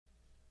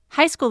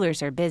High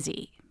schoolers are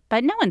busy,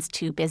 but no one's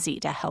too busy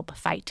to help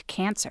fight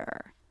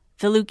cancer.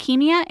 The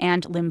Leukemia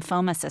and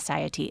Lymphoma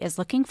Society is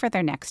looking for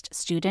their next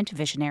Student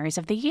Visionaries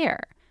of the Year.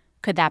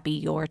 Could that be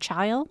your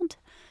child?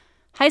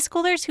 High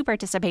schoolers who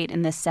participate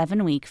in this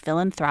 7-week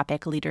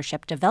philanthropic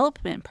leadership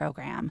development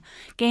program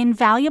gain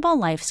valuable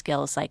life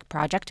skills like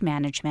project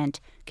management,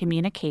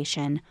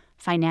 communication,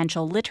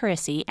 financial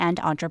literacy, and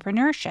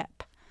entrepreneurship.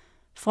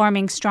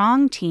 Forming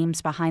strong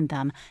teams behind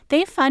them,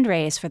 they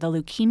fundraise for the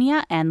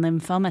Leukemia and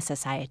Lymphoma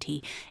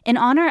Society in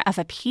honor of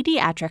a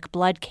pediatric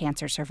blood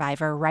cancer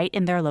survivor right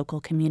in their local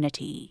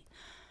community.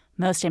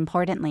 Most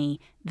importantly,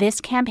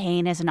 this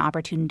campaign is an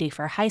opportunity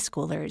for high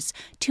schoolers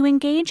to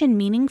engage in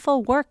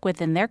meaningful work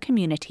within their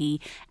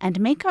community and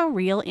make a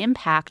real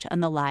impact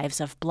on the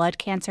lives of blood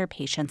cancer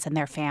patients and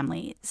their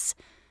families.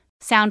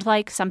 Sound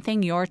like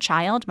something your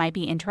child might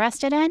be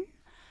interested in?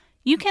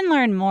 You can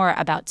learn more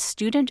about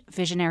Student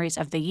Visionaries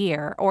of the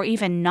Year or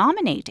even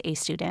nominate a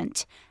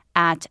student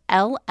at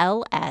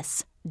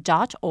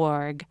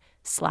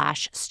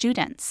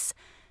lls.org/students.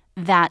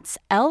 That's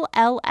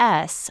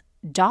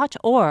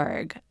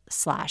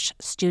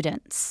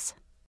lls.org/students.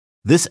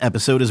 This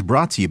episode is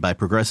brought to you by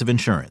Progressive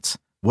Insurance.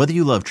 Whether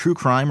you love true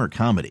crime or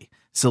comedy,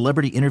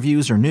 celebrity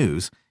interviews or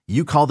news,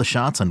 you call the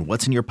shots on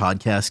what's in your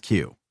podcast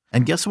queue.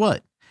 And guess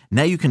what?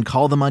 Now you can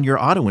call them on your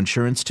auto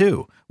insurance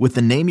too with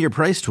the Name Your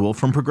Price tool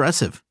from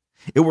Progressive.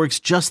 It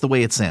works just the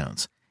way it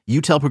sounds. You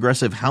tell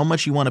Progressive how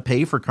much you want to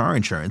pay for car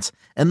insurance,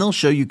 and they'll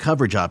show you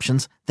coverage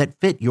options that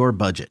fit your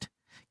budget.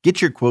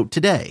 Get your quote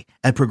today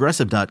at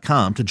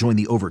Progressive.com to join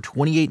the over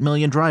 28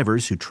 million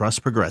drivers who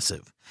trust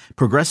Progressive.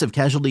 Progressive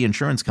Casualty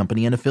Insurance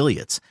Company and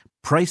Affiliates.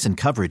 Price and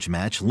coverage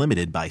match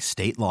limited by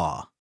state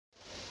law.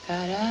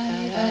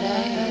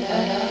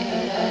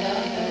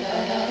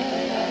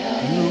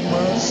 You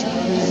must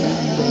remember,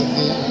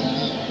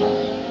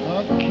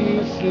 a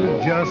kiss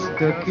is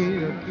just a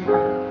kiss,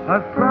 a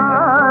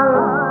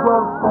cry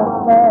for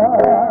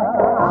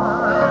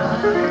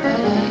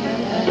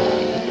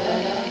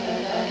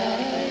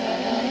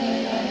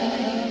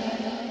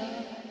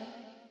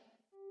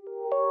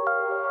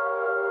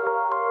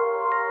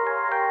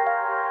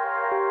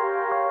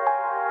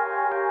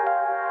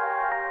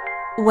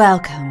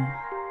Welcome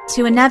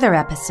to another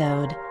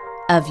episode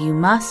of You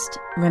Must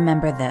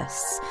Remember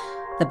This,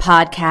 the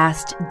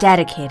podcast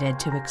dedicated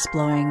to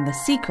exploring the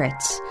secret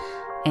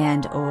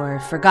and or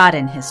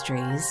forgotten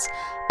histories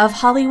of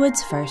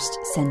Hollywood's first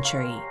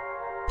century,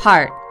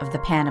 part of the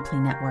Panoply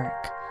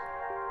Network.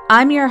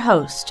 I'm your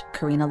host,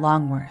 Karina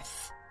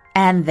Longworth,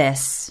 and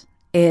this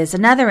is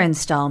another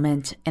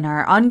installment in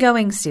our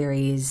ongoing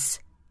series,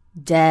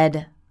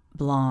 Dead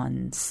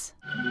Blondes.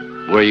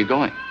 Where are you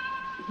going?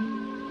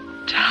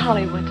 To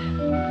Hollywood.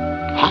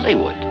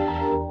 Hollywood?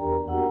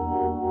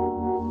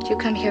 Do you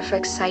come here for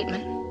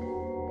excitement?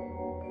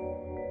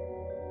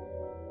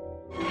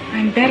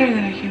 I'm better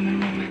than a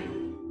human woman.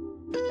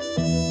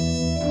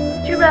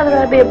 Would you rather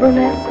I be a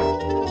brunette?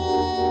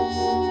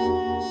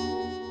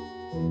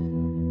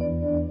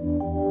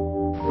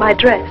 My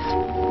dress.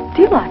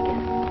 Do you like it?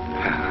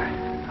 I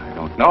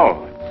don't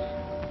know.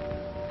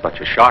 It's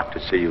such a shock to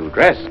see you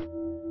dressed.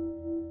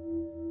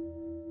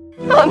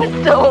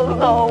 I'm so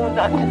alone.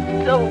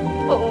 I'm so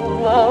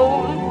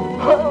alone.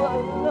 Oh,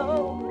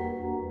 alone.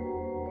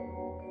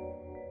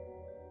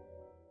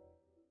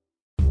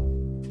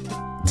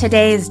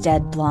 Today's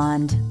Dead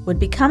Blonde would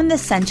become the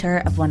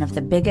center of one of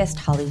the biggest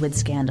Hollywood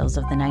scandals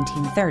of the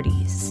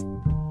 1930s,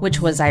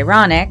 which was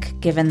ironic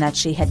given that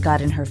she had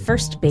gotten her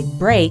first big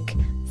break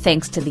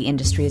thanks to the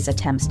industry's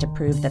attempts to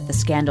prove that the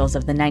scandals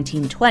of the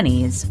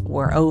 1920s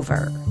were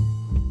over.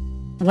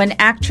 When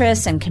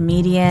actress and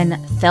comedian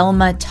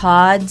Thelma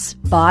Todd's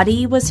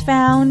body was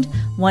found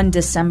one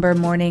December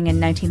morning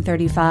in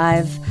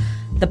 1935,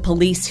 the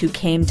police who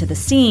came to the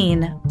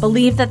scene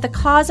believed that the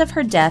cause of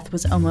her death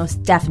was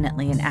almost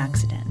definitely an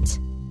accident.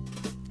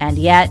 And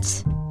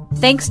yet,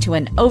 thanks to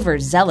an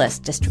overzealous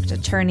district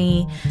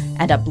attorney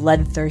and a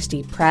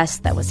bloodthirsty press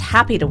that was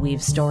happy to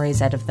weave stories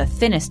out of the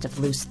thinnest of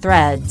loose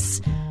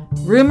threads,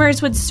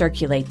 rumors would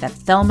circulate that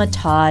Thelma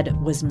Todd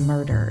was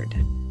murdered.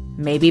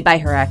 Maybe by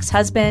her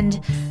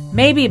ex-husband,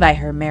 maybe by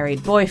her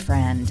married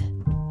boyfriend,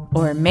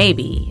 or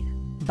maybe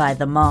by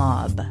the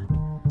mob.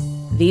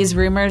 These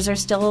rumors are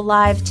still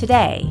alive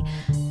today,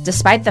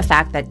 despite the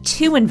fact that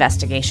 2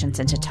 investigations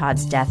into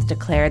Todd's death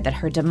declared that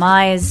her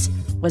demise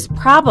was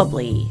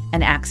probably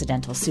an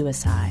accidental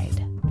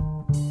suicide.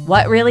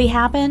 What really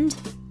happened?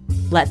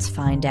 Let's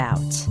find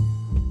out.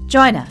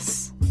 Join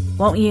us,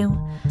 won't you,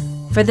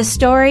 for the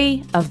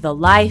story of the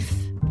life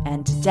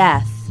and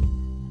death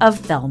of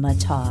Thelma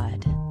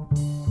Todd.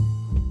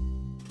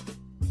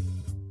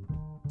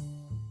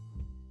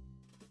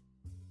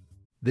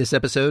 This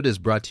episode is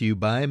brought to you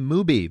by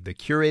Mubi, the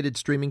curated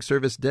streaming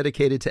service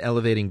dedicated to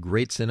elevating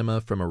great cinema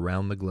from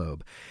around the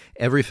globe.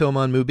 Every film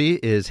on Mubi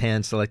is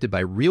hand-selected by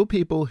real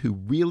people who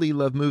really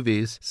love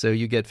movies, so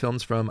you get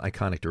films from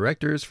iconic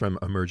directors, from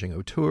emerging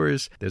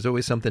auteurs. There's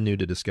always something new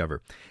to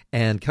discover.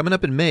 And coming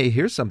up in May,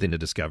 here's something to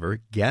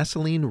discover: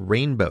 Gasoline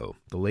Rainbow,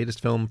 the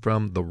latest film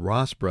from the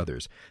Ross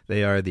brothers.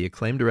 They are the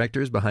acclaimed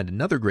directors behind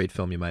another great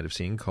film you might have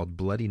seen called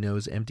Bloody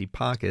Nose, Empty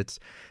Pockets.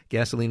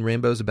 Gasoline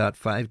Rainbow is about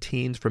 5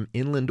 teens from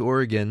inland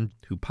Oregon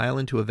who pile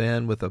into a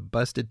van with a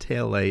busted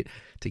taillight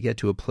to get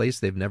to a place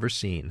they've never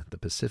seen, the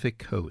Pacific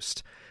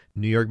Coast.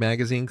 New York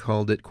Magazine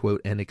called it,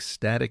 quote, an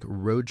ecstatic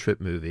road trip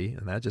movie,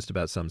 and that just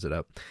about sums it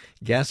up.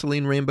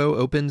 Gasoline Rainbow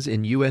opens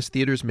in U.S.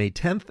 theaters May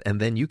 10th, and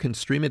then you can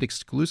stream it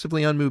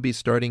exclusively on Mubi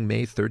starting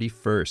May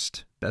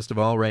 31st. Best of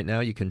all, right now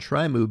you can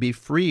try Mubi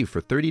free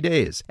for 30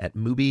 days at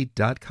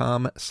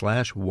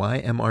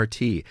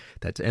Mubi.com/YMRT.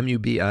 That's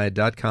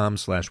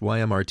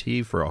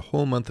MUBI.com/YMRT for a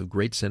whole month of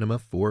great cinema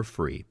for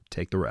free.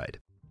 Take the ride.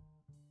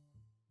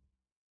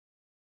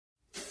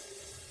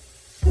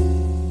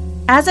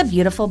 As a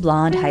beautiful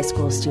blonde high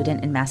school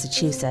student in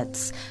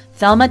Massachusetts,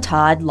 Thelma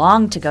Todd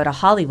longed to go to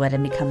Hollywood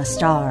and become a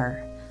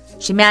star.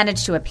 She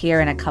managed to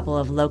appear in a couple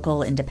of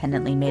local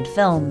independently made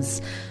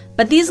films,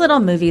 but these little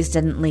movies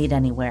didn't lead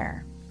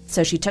anywhere.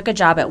 So she took a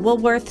job at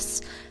Woolworth's,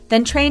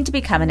 then trained to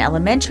become an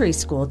elementary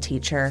school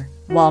teacher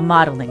while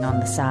modeling on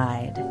the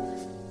side.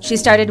 She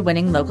started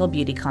winning local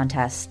beauty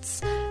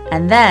contests,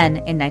 and then,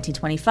 in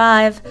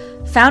 1925,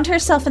 found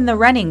herself in the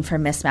running for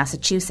Miss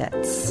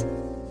Massachusetts.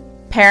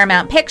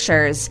 Paramount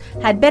Pictures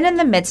had been in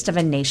the midst of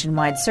a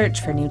nationwide search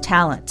for new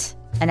talent,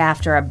 and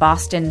after a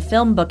Boston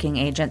film booking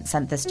agent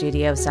sent the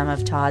studio some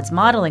of Todd's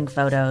modeling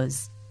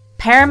photos,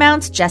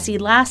 Paramount's Jesse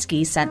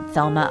Lasky sent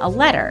Thelma a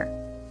letter,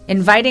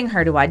 inviting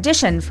her to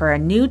audition for a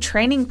new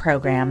training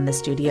program the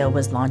studio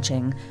was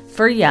launching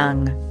for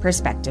young,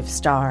 prospective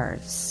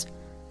stars.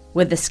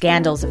 With the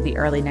scandals of the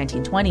early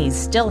 1920s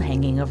still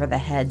hanging over the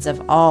heads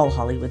of all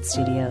Hollywood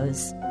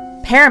studios,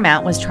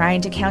 Paramount was trying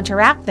to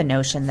counteract the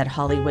notion that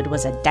Hollywood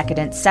was a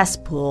decadent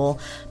cesspool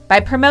by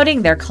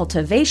promoting their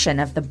cultivation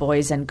of the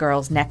boys and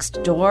girls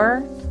next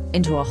door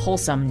into a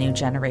wholesome new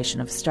generation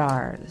of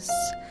stars.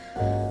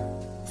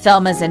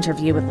 Thelma's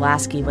interview with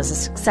Lasky was a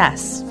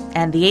success,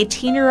 and the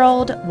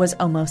 18-year-old was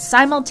almost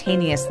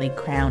simultaneously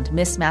crowned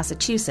Miss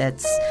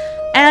Massachusetts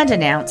and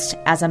announced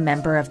as a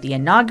member of the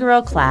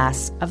inaugural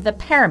class of the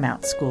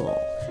Paramount School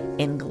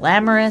in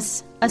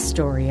glamorous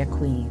Astoria,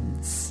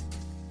 Queens.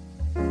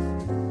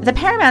 The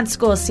Paramount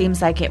School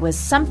seems like it was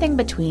something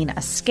between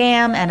a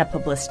scam and a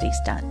publicity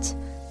stunt.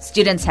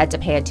 Students had to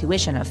pay a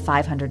tuition of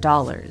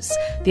 $500,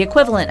 the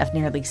equivalent of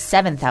nearly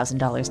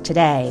 $7,000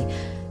 today.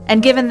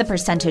 And given the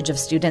percentage of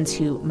students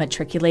who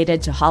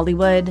matriculated to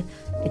Hollywood,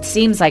 it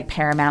seems like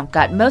Paramount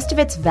got most of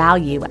its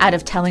value out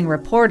of telling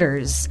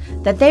reporters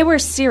that they were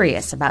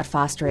serious about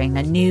fostering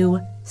a new,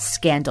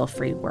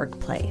 scandal-free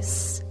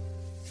workplace.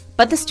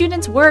 But the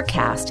students were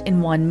cast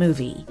in one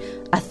movie,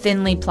 a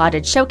thinly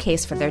plotted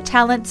showcase for their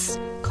talents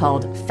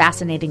called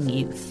Fascinating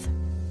Youth.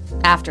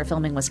 After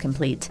filming was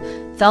complete,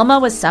 Thelma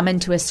was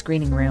summoned to a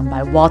screening room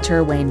by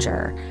Walter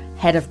Wanger,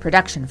 head of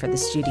production for the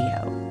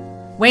studio.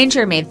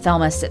 Wanger made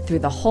Thelma sit through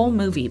the whole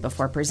movie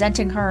before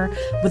presenting her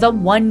with a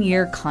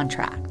 1-year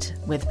contract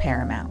with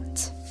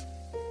Paramount.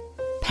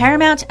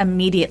 Paramount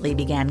immediately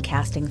began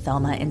casting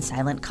Thelma in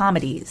silent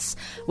comedies,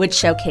 which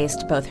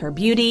showcased both her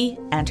beauty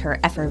and her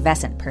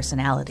effervescent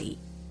personality.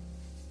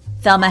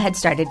 Thelma had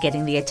started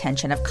getting the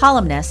attention of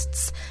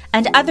columnists,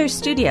 and other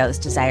studios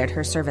desired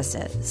her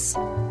services.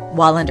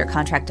 While under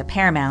contract to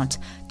Paramount,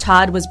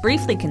 Todd was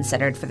briefly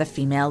considered for the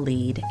female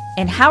lead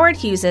in Howard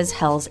Hughes'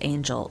 Hell's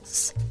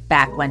Angels,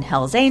 back when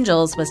Hell's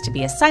Angels was to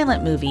be a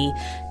silent movie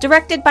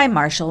directed by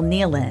Marshall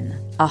Nealon,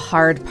 a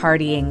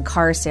hard-partying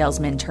car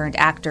salesman turned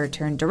actor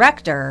turned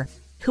director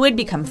who had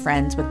become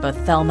friends with both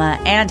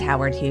Thelma and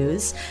Howard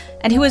Hughes,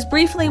 and who was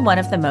briefly one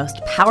of the most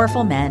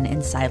powerful men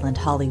in silent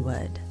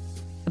Hollywood.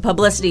 A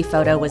publicity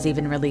photo was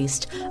even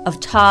released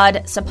of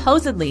Todd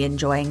supposedly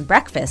enjoying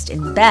breakfast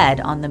in bed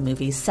on the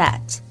movie's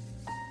set.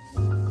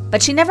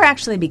 But she never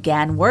actually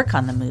began work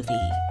on the movie.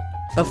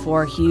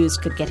 Before Hughes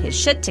could get his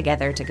shit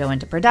together to go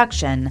into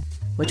production,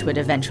 which would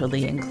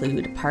eventually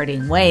include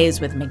parting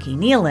ways with Mickey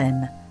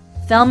Nealon,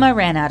 Thelma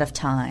ran out of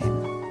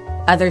time.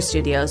 Other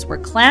studios were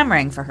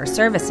clamoring for her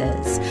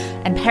services,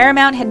 and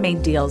Paramount had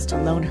made deals to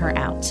loan her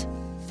out.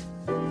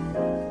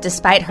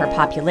 Despite her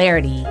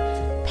popularity,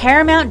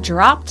 Paramount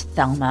dropped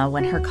Thelma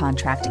when her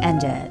contract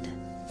ended.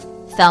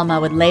 Thelma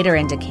would later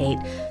indicate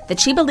that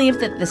she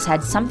believed that this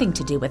had something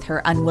to do with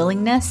her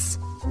unwillingness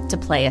to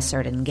play a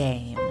certain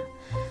game.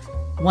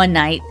 One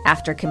night,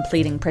 after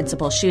completing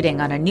principal shooting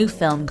on a new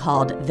film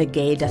called The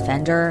Gay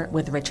Defender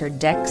with Richard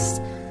Dix,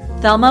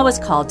 Thelma was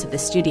called to the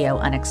studio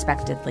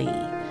unexpectedly.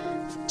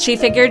 She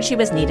figured she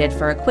was needed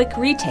for a quick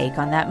retake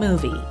on that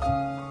movie.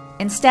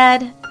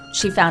 Instead,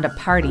 she found a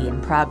party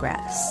in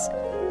progress.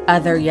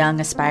 Other young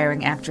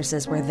aspiring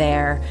actresses were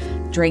there,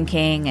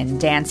 drinking and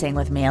dancing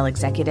with male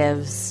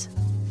executives.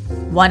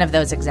 One of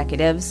those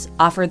executives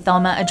offered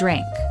Thelma a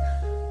drink.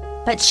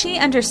 But she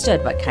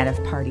understood what kind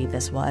of party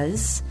this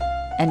was,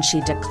 and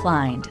she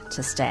declined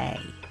to stay.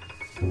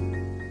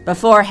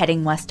 Before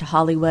heading west to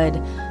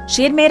Hollywood,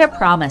 she had made a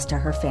promise to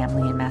her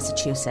family in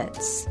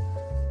Massachusetts.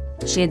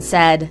 She had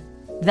said,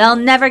 "They'll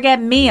never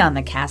get me on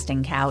the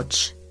casting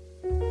couch."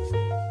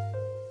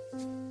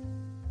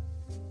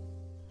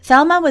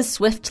 Thelma was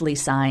swiftly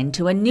signed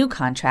to a new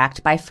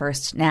contract by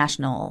First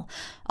National,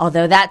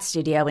 although that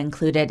studio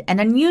included an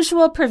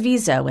unusual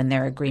proviso in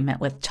their agreement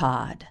with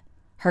Todd.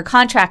 Her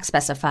contract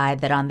specified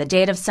that on the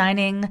date of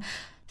signing,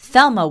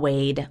 Thelma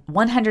weighed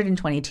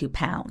 122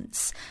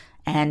 pounds,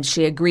 and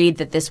she agreed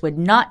that this would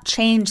not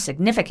change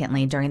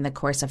significantly during the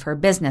course of her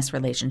business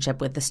relationship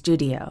with the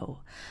studio.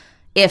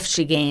 If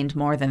she gained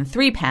more than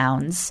 3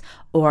 pounds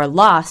or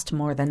lost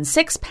more than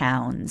 6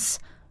 pounds,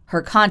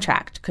 her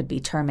contract could be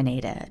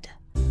terminated.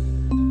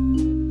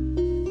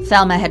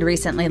 Thelma had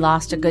recently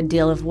lost a good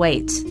deal of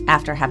weight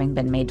after having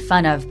been made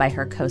fun of by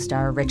her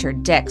co-star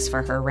Richard Dix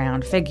for her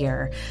round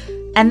figure,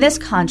 and this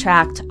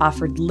contract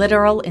offered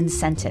literal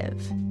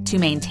incentive to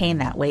maintain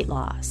that weight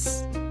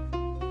loss.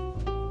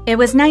 It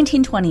was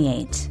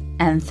 1928,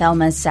 and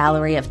Thelma's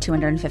salary of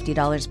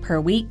 $250 per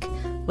week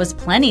was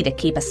plenty to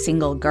keep a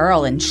single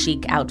girl in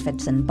chic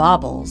outfits and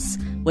baubles,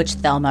 which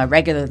Thelma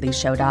regularly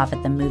showed off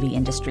at the movie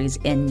industry's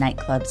in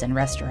nightclubs and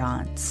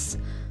restaurants.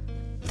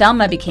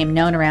 Thelma became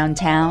known around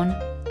town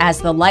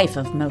as the life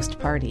of most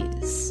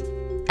parties.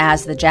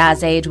 As the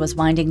jazz age was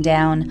winding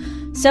down,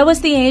 so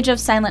was the age of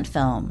silent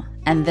film,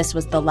 and this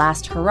was the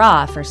last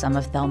hurrah for some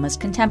of Thelma's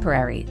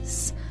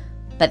contemporaries.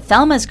 But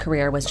Thelma's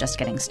career was just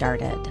getting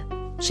started.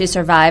 She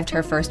survived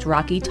her first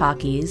Rocky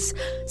talkies,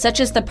 such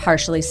as the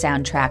partially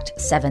soundtracked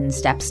 7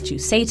 Steps to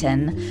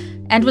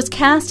Satan, and was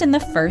cast in the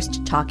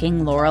first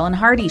talking Laurel and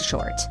Hardy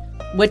short,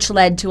 which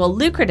led to a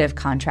lucrative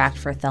contract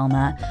for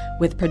Thelma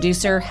with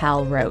producer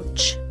Hal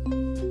Roach.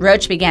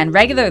 Roach began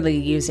regularly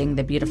using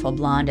the beautiful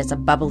blonde as a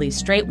bubbly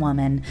straight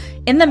woman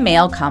in the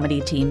male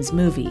comedy team's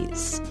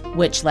movies,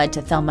 which led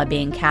to Thelma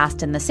being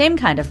cast in the same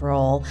kind of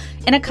role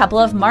in a couple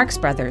of Marx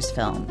Brothers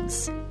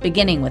films,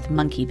 beginning with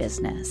Monkey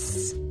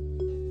Business.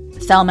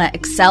 Thelma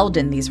excelled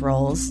in these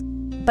roles,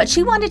 but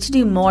she wanted to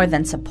do more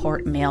than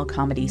support male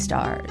comedy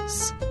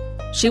stars.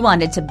 She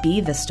wanted to be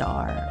the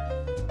star.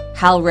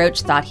 Hal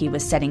Roach thought he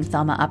was setting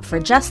Thelma up for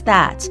just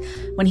that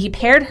when he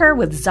paired her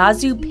with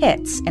Zazu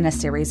Pitts in a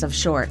series of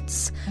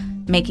shorts,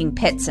 making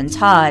Pitts and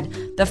Todd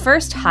the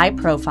first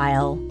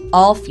high-profile,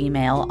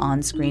 all-female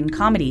on-screen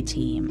comedy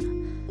team.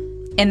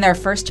 In their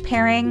first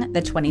pairing,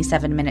 the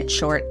 27-minute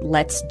short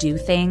Let's Do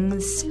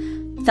Things,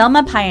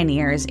 Thelma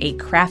pioneers a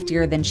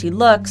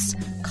craftier-than-she-looks,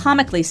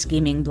 comically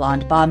scheming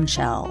blonde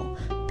bombshell,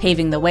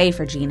 paving the way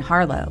for Jean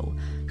Harlow,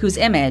 whose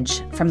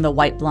image, from the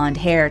white blonde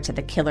hair to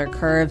the killer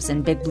curves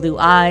and big blue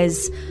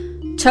eyes,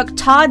 took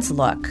Todd's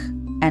look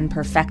and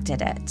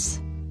perfected it.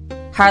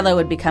 Harlow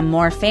would become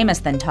more famous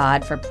than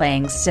Todd for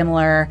playing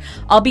similar,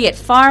 albeit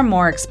far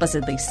more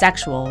explicitly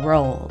sexual,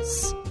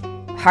 roles.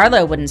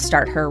 Harlow wouldn't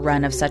start her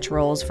run of such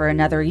roles for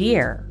another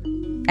year,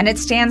 and it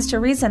stands to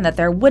reason that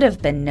there would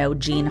have been no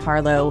Jean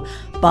Harlow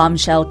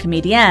bombshell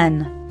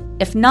comedienne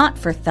if not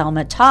for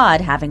Thelma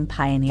Todd having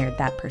pioneered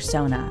that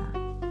persona.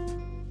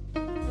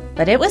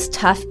 But it was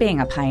tough being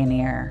a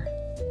pioneer.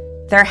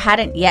 There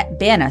hadn't yet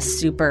been a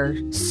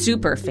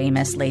super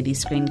famous lady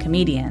screen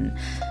comedian.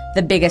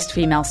 The biggest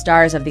female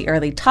stars of the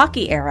early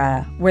talkie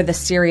era were the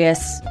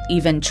serious,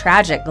 even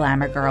tragic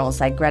glamour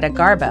girls like Greta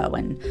Garbo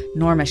and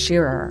Norma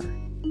Shearer.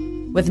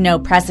 With no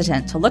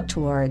precedent to look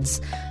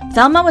towards,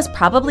 Thelma was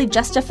probably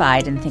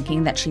justified in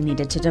thinking that she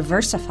needed to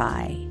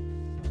diversify.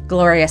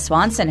 Gloria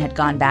Swanson had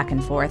gone back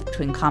and forth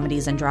between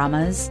comedies and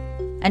dramas,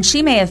 and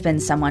she may have been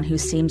someone who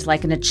seemed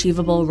like an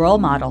achievable role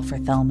model for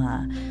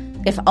Thelma,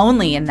 if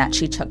only in that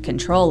she took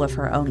control of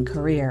her own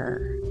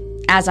career.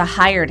 As a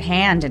hired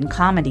hand in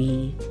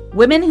comedy,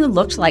 women who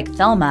looked like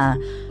Thelma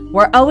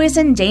were always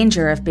in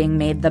danger of being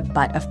made the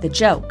butt of the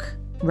joke,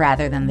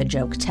 rather than the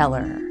joke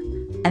teller.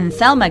 And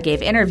Thelma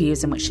gave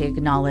interviews in which she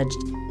acknowledged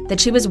that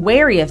she was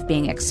wary of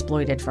being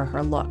exploited for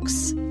her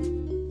looks.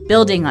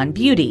 "Building on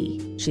beauty,"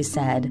 she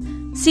said,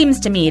 "seems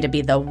to me to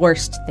be the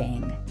worst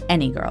thing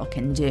any girl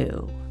can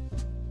do."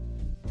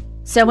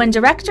 So when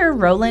director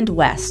Roland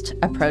West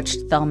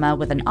approached Thelma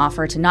with an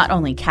offer to not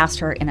only cast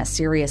her in a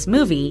serious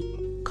movie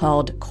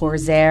called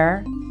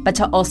Corsair, but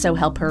to also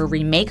help her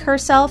remake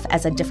herself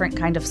as a different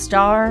kind of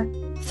star,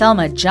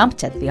 Thelma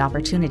jumped at the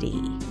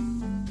opportunity.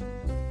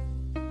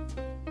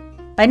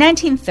 By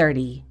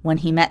 1930, when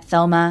he met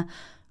Thelma,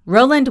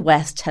 Roland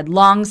West had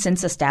long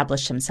since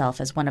established himself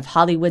as one of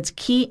Hollywood's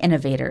key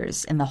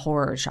innovators in the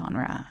horror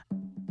genre.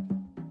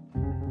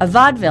 A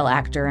vaudeville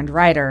actor and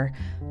writer,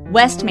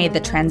 West made the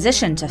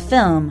transition to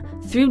film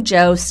through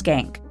Joe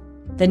Skank,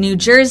 the New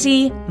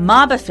Jersey,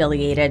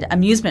 mob-affiliated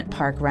amusement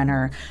park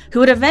runner who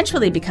would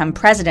eventually become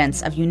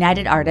presidents of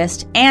United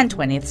Artists and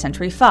 20th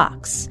Century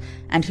Fox,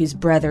 and whose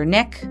brother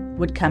Nick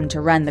would come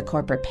to run the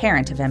corporate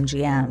parent of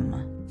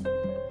MGM.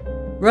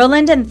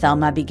 Roland and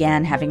Thelma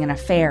began having an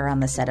affair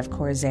on the set of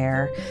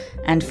Corsair,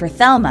 and for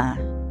Thelma,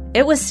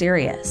 it was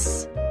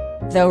serious.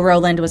 Though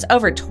Roland was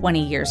over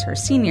 20 years her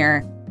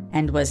senior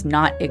and was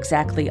not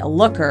exactly a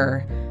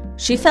looker,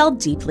 she fell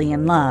deeply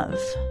in love.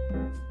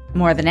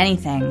 More than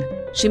anything,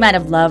 she might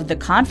have loved the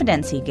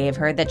confidence he gave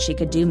her that she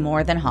could do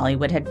more than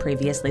Hollywood had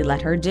previously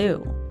let her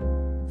do.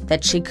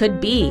 That she could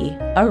be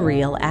a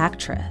real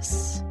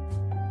actress.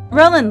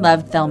 Roland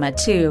loved Thelma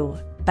too,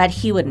 but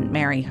he wouldn't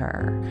marry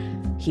her.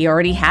 He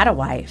already had a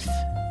wife.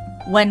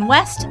 When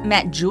West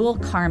met Jewel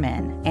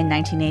Carmen in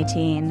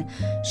 1918,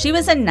 she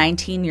was a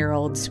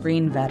 19-year-old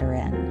screen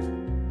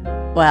veteran.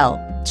 Well,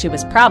 she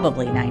was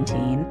probably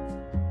 19.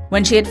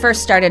 When she had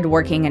first started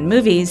working in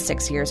movies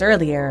 6 years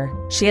earlier,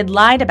 she had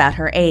lied about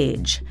her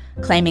age,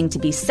 claiming to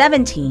be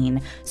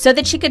 17 so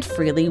that she could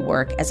freely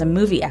work as a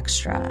movie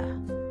extra.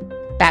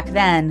 Back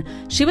then,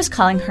 she was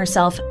calling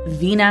herself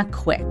Vina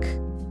Quick.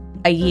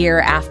 A year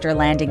after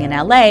landing in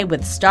LA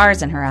with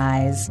stars in her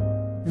eyes,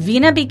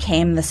 Vina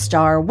became the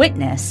star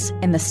witness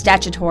in the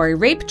statutory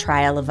rape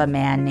trial of a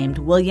man named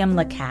William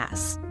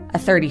Lacasse, a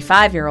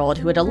 35-year-old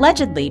who had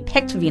allegedly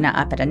picked Vina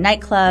up at a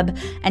nightclub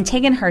and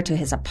taken her to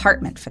his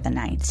apartment for the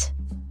night.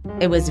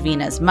 It was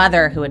Vina's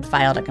mother who had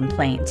filed a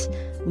complaint,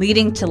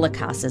 leading to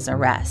Lacasse's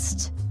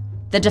arrest.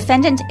 The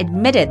defendant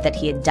admitted that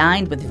he had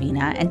dined with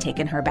Vina and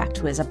taken her back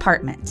to his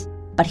apartment,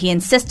 but he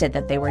insisted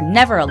that they were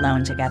never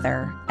alone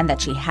together and that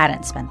she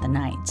hadn't spent the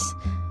night.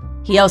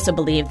 He also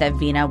believed that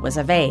Vina was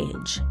of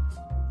age.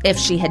 If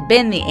she had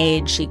been the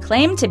age she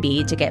claimed to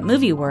be to get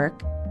movie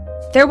work,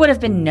 there would have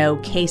been no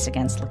case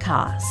against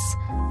Lacasse.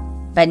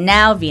 But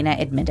now Vina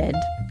admitted,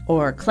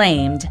 or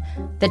claimed,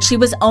 that she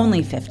was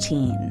only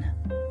 15.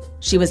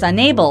 She was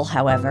unable,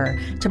 however,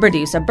 to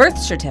produce a birth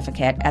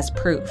certificate as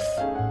proof.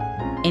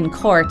 In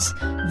court,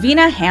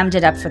 Vina hammed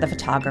it up for the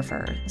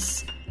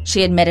photographers.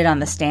 She admitted on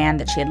the stand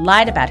that she had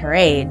lied about her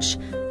age,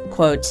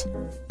 quote,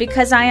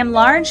 "because I am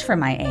large for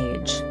my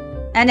age.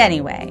 And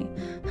anyway,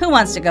 who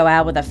wants to go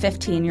out with a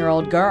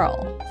 15-year-old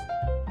girl?"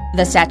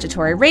 The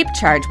statutory rape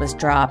charge was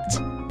dropped,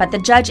 but the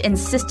judge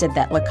insisted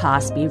that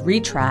Lacasse be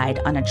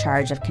retried on a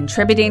charge of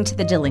contributing to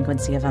the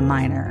delinquency of a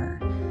minor.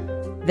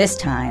 This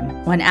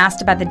time, when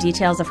asked about the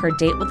details of her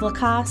date with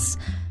Lacasse,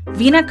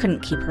 Vina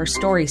couldn't keep her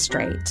story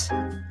straight.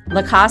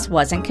 Lacasse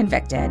wasn't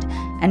convicted,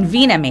 and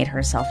Vina made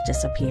herself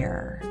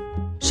disappear.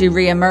 She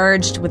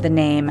reemerged with the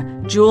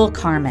name Jewel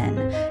Carmen,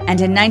 and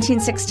in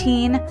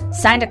 1916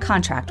 signed a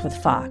contract with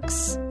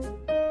Fox.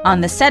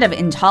 On the set of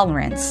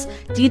Intolerance,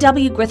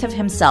 D.W. Griffith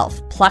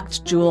himself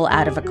plucked Jewel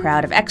out of a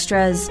crowd of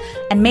extras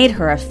and made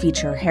her a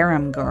feature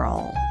harem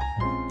girl.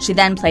 She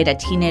then played a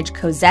teenage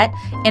Cosette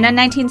in a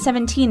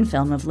 1917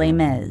 film of Les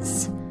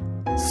Mis.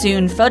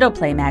 Soon,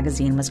 Photoplay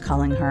magazine was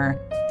calling her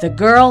the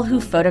girl who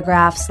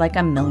photographs like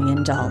 $1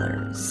 million.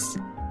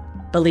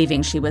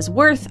 Believing she was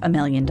worth $1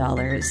 million,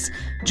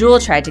 Jewel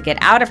tried to get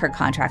out of her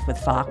contract with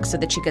Fox so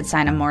that she could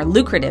sign a more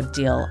lucrative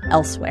deal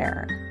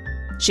elsewhere.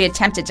 She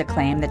attempted to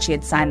claim that she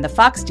had signed the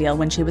Fox deal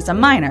when she was a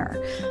minor,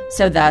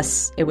 so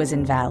thus it was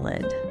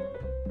invalid.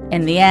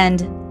 In the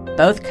end,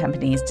 both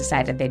companies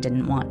decided they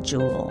didn't want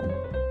Jewel.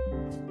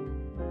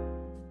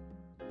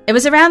 It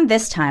was around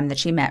this time that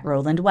she met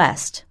Roland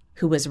West,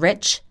 who was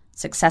rich,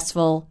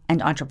 successful,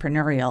 and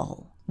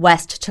entrepreneurial.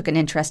 West took an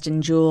interest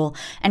in Jewel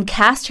and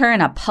cast her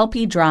in a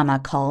pulpy drama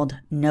called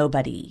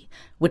Nobody,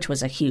 which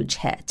was a huge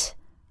hit.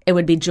 It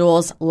would be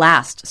Jewel's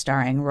last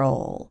starring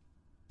role.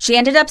 She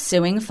ended up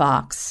suing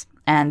Fox,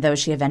 and though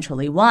she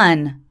eventually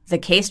won, the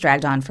case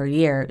dragged on for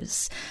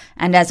years.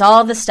 And as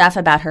all the stuff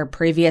about her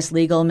previous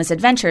legal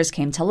misadventures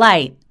came to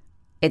light,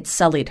 it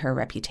sullied her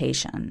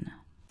reputation.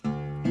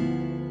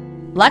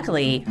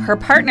 Luckily, her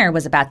partner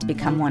was about to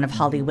become one of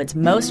Hollywood's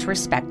most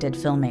respected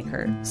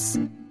filmmakers.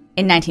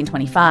 In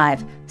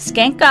 1925,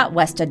 Skank got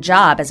West a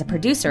job as a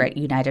producer at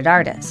United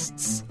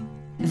Artists.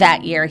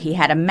 That year, he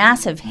had a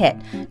massive hit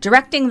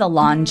directing the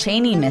Lon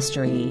Chaney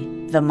mystery,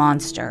 The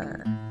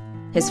Monster.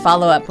 His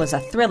follow-up was a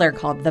thriller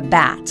called The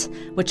Bat,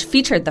 which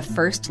featured the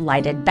first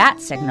lighted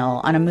bat signal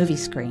on a movie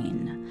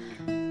screen.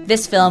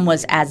 This film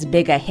was as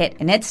big a hit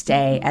in its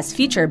day as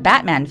feature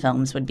Batman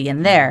films would be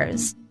in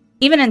theirs,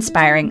 even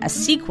inspiring a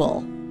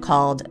sequel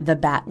called The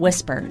Bat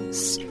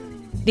Whispers.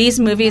 These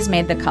movies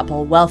made the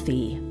couple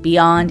wealthy,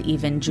 beyond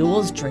even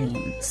Jewel's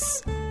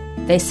dreams.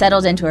 They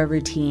settled into a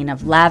routine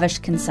of lavish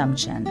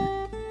consumption,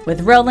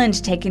 with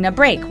Roland taking a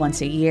break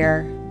once a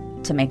year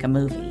to make a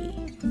movie.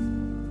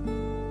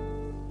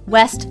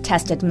 West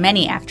tested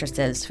many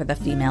actresses for the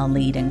female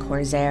lead in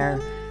Corsair,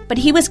 but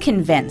he was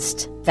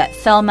convinced that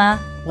Thelma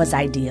was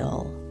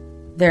ideal.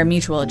 Their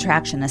mutual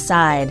attraction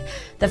aside,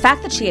 the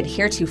fact that she had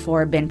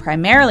heretofore been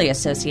primarily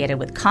associated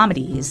with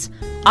comedies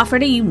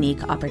offered a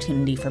unique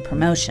opportunity for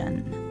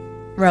promotion.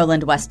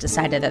 Roland West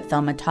decided that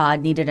Thelma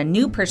Todd needed a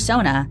new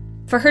persona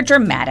for her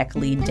dramatic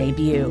lead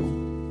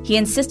debut. He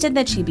insisted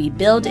that she be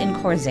billed in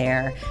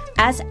Corsair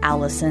as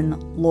Allison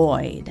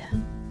Lloyd.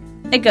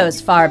 "It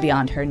goes far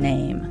beyond her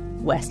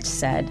name," West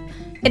said.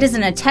 "It is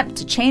an attempt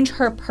to change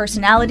her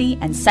personality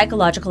and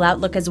psychological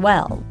outlook as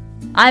well.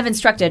 I've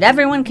instructed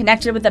everyone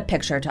connected with the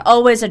picture to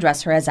always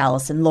address her as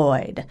Allison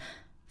Lloyd.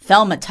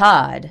 Thelma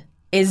Todd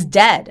is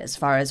dead as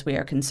far as we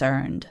are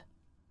concerned."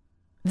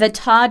 The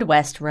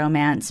Todd-West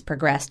romance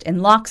progressed in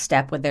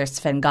lockstep with their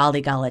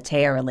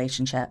Svengali-Galatea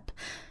relationship,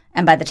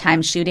 and by the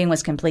time shooting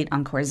was complete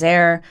on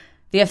Corsair,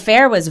 the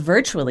affair was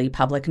virtually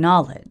public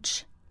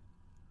knowledge.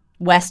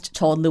 West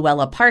told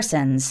Luella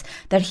Parsons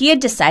that he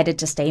had decided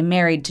to stay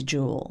married to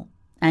Jewel,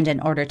 and in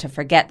order to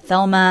forget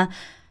Thelma,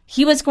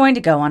 he was going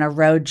to go on a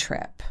road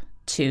trip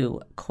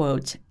to,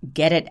 quote,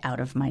 get it out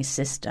of my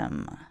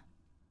system.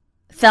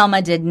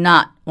 Thelma did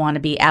not want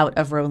to be out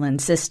of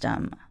Roland's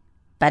system,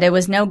 but it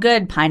was no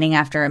good pining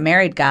after a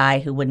married guy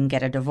who wouldn't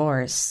get a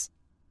divorce.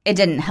 It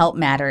didn't help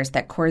matters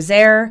that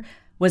Corsair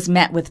was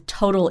met with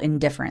total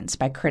indifference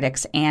by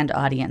critics and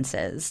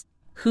audiences,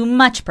 who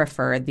much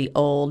preferred the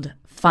old,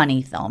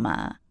 funny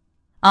Thelma.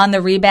 On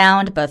the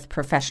rebound, both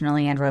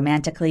professionally and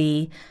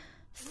romantically,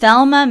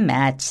 Thelma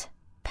met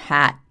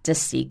Pat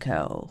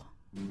DeSico.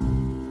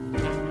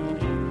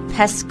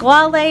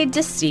 Pasquale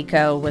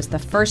DeSico was the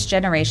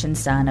first-generation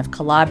son of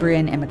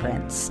Calabrian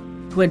immigrants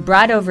who had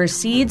brought over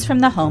seeds from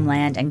the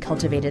homeland and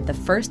cultivated the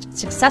first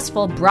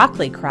successful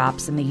broccoli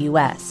crops in the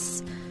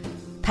U.S.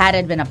 Pat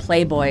had been a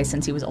playboy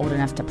since he was old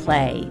enough to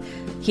play.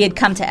 He had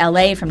come to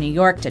L.A. from New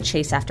York to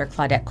chase after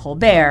Claudette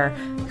Colbert,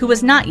 who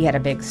was not yet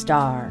a big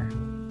star.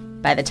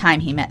 By the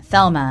time he met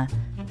Thelma,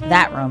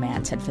 that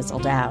romance had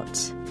fizzled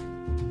out.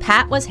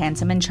 Pat was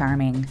handsome and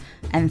charming,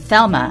 and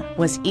Thelma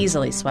was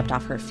easily swept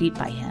off her feet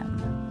by him.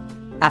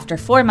 After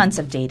 4 months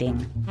of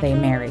dating, they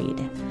married.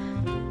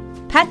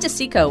 Pat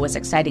DeSico was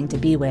exciting to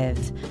be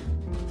with,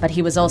 but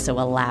he was also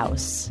a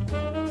louse.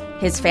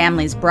 His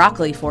family's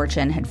broccoli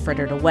fortune had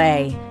frittered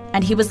away,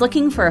 and he was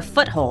looking for a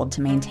foothold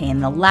to maintain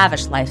the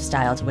lavish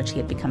lifestyle to which he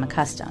had become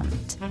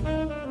accustomed.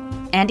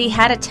 And he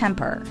had a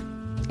temper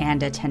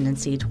and a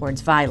tendency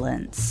towards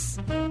violence.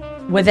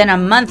 Within a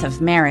month of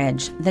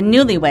marriage, the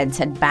newlyweds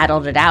had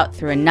battled it out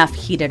through enough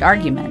heated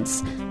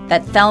arguments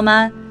that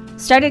Thelma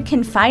started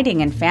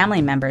confiding in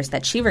family members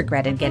that she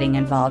regretted getting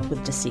involved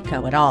with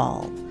DeSico at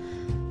all.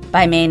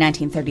 By May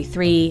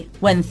 1933,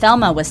 when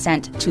Thelma was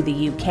sent to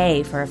the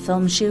UK for a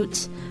film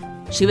shoot,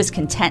 she was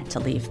content to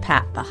leave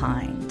Pat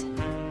behind.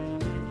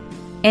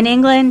 In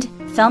England,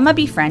 Thelma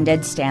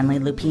befriended Stanley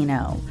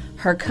Lupino,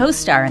 her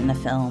co-star in the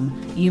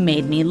film You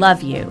Made Me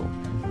Love You,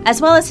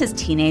 as well as his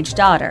teenage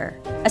daughter,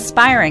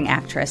 aspiring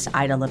actress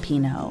Ida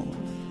Lupino.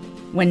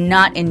 When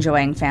not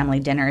enjoying family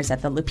dinners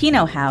at the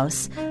Lupino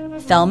house,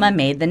 Thelma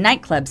made the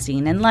nightclub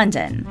scene in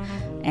London,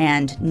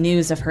 and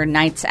news of her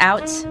nights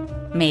out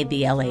made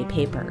the LA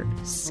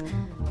papers.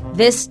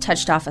 This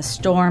touched off a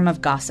storm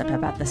of gossip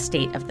about the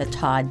state of the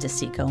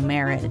Todd-DeSico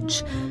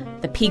marriage,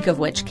 the peak of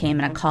which came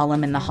in a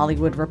column in The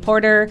Hollywood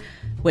Reporter,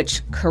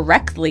 which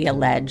correctly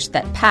alleged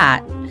that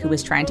Pat, who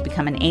was trying to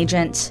become an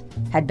agent,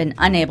 had been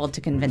unable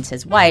to convince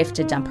his wife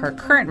to dump her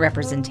current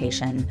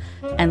representation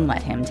and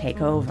let him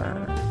take over.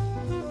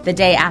 The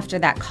day after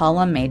that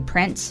column made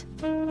print,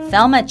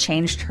 Thelma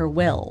changed her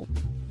will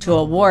to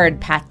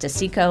award Pat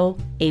DeSico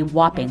a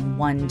whopping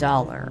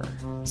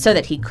 $1 so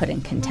that he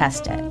couldn't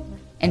contest it.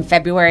 In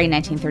February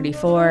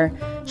 1934,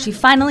 she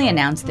finally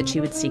announced that she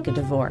would seek a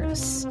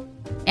divorce.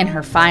 In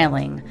her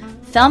filing,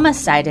 Thelma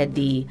cited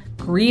the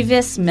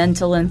grievous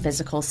mental and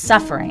physical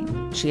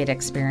suffering she had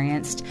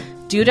experienced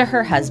due to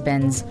her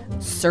husband's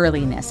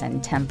surliness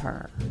and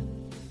temper.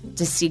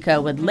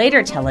 DeSico would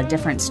later tell a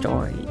different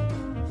story,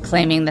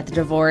 claiming that the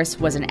divorce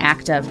was an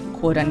act of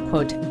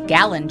quote-unquote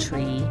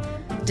gallantry.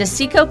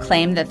 DeSico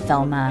claimed that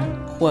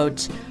Thelma,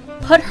 quote,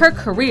 put her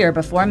career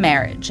before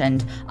marriage,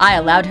 and I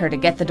allowed her to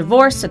get the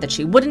divorce so that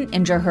she wouldn't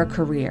injure her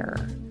career.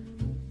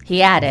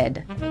 He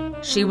added,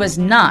 she was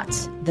not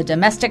the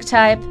domestic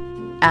type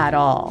at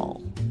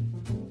all.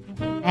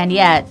 And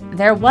yet,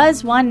 there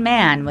was one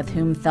man with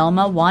whom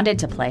Thelma wanted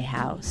to play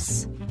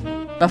house.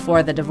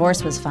 Before the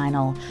divorce was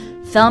final,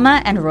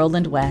 Thelma and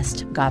Roland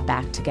West got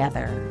back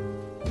together.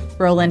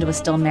 Roland was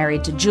still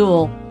married to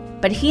Jewel,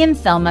 but he and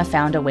Thelma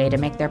found a way to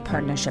make their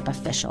partnership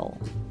official.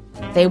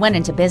 They went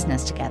into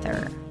business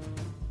together.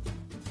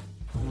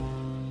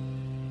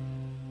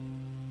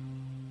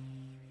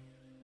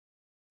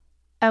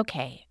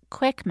 Okay,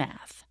 quick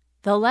math.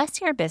 The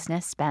less your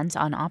business spends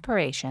on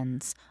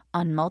operations,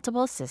 on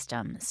multiple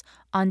systems,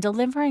 on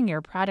delivering your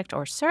product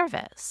or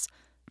service,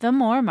 the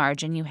more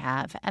margin you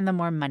have and the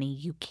more money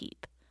you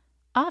keep.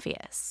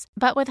 Obvious.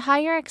 But with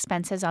higher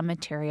expenses on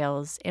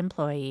materials,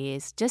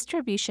 employees,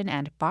 distribution,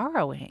 and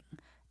borrowing,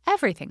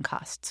 everything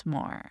costs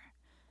more.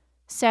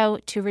 So,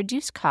 to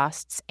reduce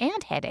costs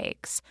and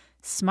headaches,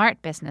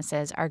 smart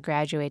businesses are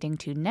graduating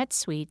to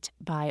NetSuite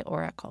by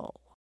Oracle.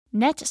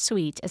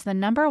 NetSuite is the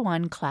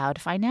 #1 cloud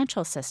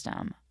financial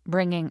system,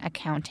 bringing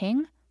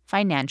accounting,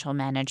 financial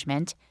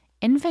management,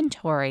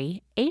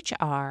 inventory,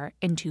 HR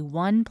into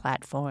one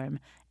platform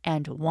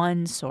and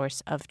one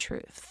source of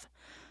truth.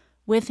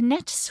 With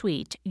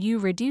NetSuite, you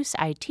reduce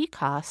IT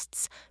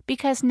costs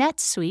because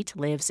NetSuite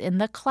lives in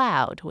the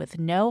cloud with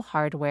no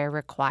hardware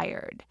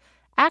required,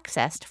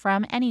 accessed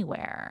from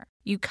anywhere.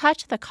 You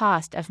cut the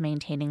cost of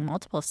maintaining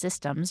multiple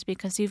systems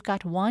because you've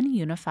got one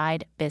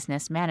unified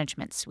business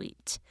management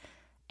suite.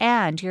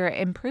 And you're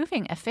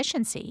improving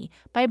efficiency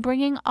by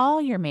bringing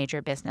all your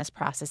major business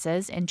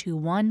processes into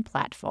one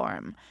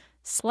platform,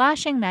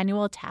 slashing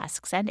manual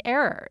tasks and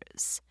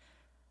errors.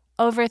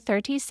 Over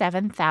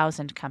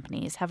 37,000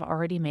 companies have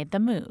already made the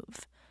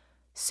move.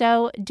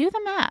 So do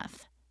the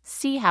math.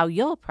 See how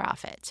you'll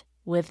profit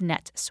with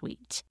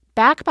NetSuite.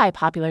 Backed by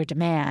popular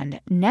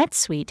demand,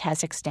 NetSuite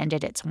has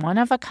extended its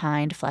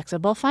one-of-a-kind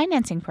flexible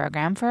financing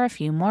program for a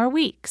few more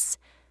weeks.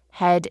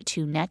 Head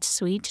to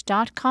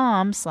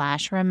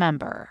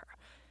netsuite.com/remember.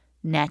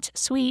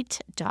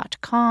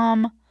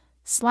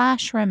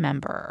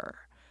 netsuite.com/remember.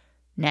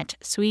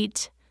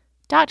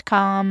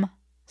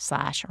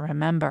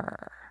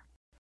 netsuite.com/remember.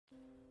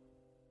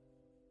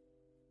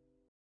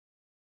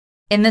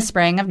 In the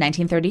spring of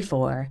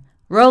 1934,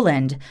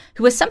 Roland,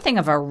 who was something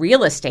of a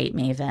real estate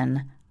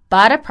maven,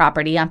 bought a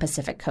property on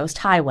Pacific Coast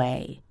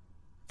Highway.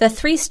 The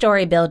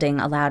 3-story building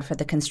allowed for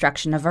the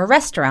construction of a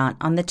restaurant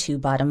on the 2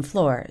 bottom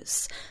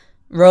floors.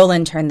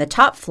 Roland turned the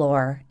top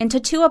floor into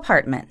 2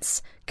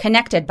 apartments,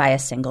 connected by a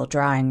single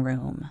drawing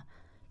room.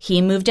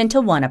 He moved into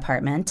one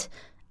apartment,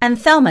 and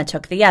Thelma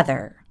took the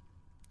other.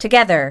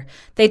 Together,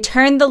 they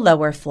turned the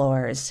lower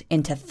floors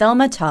into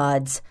Thelma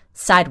Todd's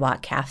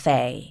Sidewalk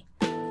Cafe.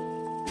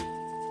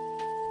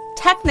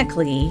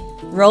 Technically,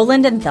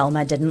 Roland and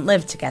Thelma didn't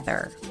live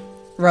together.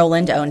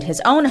 Roland owned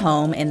his own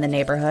home in the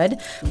neighborhood,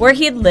 where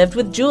he had lived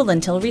with Jewel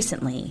until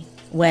recently,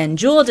 when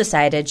Jewel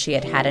decided she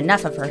had had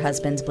enough of her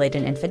husband's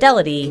blatant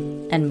infidelity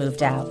and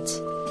moved out.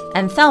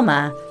 And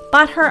Thelma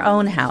bought her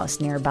own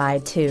house nearby,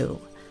 too.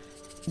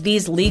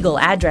 These legal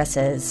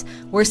addresses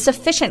were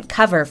sufficient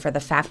cover for the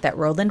fact that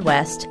Roland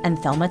West and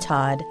Thelma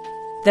Todd,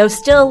 though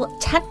still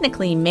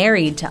technically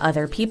married to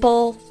other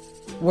people,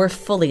 were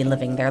fully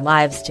living their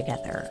lives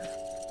together.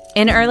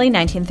 In early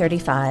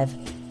 1935,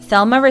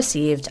 Thelma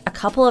received a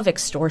couple of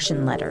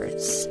extortion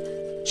letters.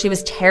 She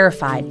was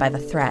terrified by the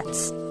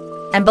threats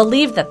and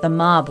believed that the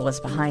mob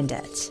was behind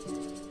it.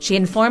 She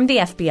informed the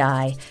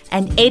FBI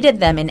and aided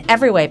them in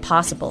every way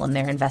possible in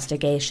their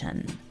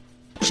investigation.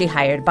 She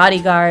hired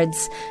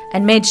bodyguards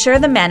and made sure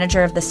the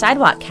manager of the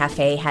Sidewalk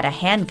Cafe had a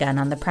handgun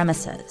on the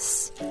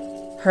premises.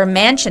 Her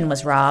mansion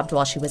was robbed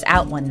while she was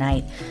out one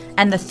night,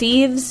 and the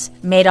thieves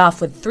made off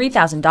with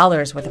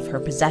 $3,000 worth of her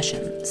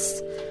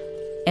possessions.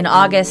 In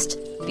August,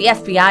 the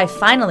FBI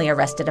finally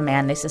arrested a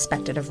man they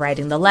suspected of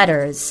writing the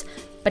letters,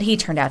 but he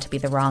turned out to be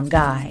the wrong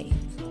guy.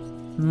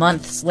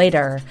 Months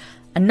later,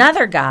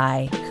 another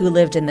guy who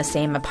lived in the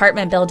same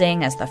apartment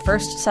building as the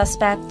first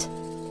suspect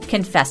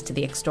confessed to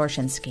the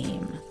extortion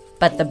scheme,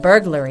 but the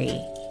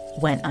burglary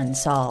went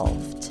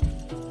unsolved.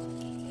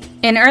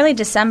 In early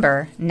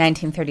December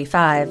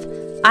 1935,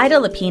 Ida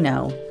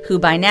Lupino, who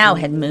by now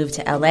had moved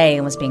to LA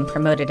and was being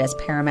promoted as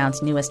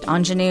Paramount's newest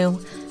ingenue,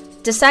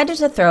 decided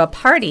to throw a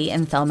party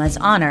in Thelma's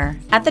honor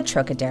at the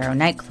Trocadero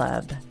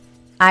nightclub.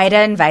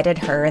 Ida invited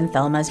her and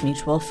Thelma's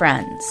mutual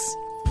friends.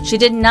 She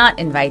did not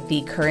invite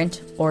the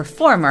current or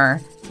former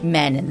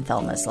men in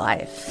Thelma's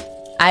life.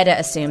 Ida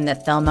assumed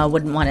that Thelma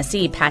wouldn't want to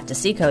see Pat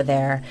DeSico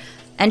there,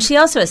 and she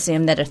also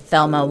assumed that if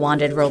Thelma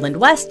wanted Roland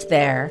West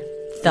there,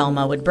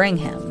 Thelma would bring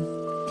him.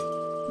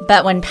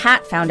 But when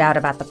Pat found out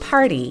about the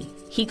party,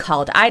 he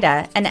called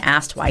Ida and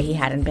asked why he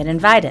hadn't been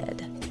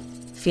invited.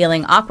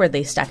 Feeling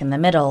awkwardly stuck in the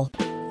middle,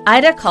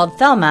 Ida called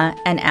Thelma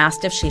and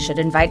asked if she should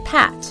invite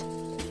Pat.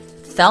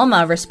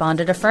 Thelma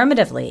responded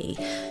affirmatively.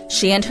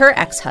 She and her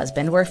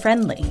ex-husband were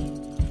friendly.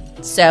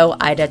 So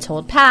Ida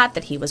told Pat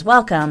that he was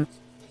welcome,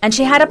 and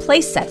she had a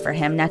place set for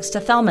him next to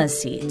Thelma's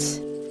seat.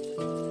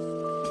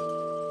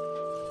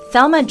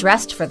 Thelma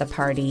dressed for the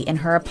party in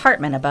her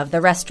apartment above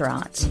the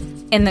restaurant,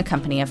 in the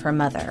company of her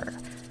mother.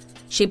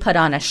 She put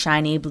on a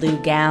shiny blue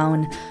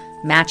gown,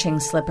 matching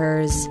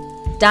slippers,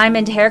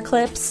 diamond hair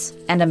clips,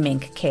 and a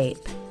mink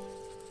cape.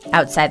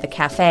 Outside the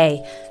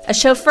cafe, a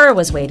chauffeur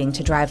was waiting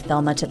to drive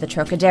Thelma to the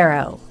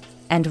Trocadero,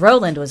 and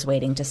Roland was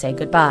waiting to say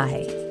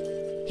goodbye.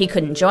 He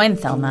couldn't join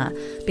Thelma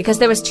because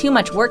there was too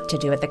much work to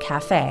do at the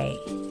cafe.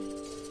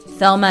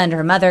 Thelma and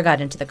her mother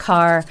got into the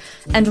car,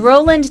 and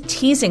Roland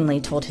teasingly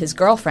told his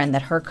girlfriend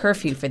that her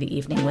curfew for the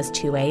evening was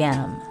 2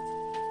 a.m.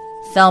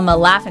 Thelma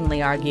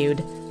laughingly argued,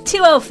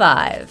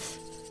 2:05.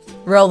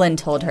 Roland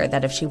told her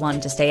that if she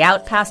wanted to stay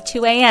out past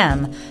 2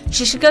 a.m.,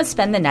 she should go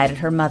spend the night at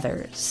her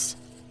mother's.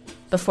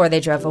 Before they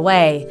drove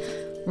away,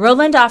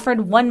 Roland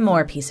offered one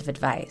more piece of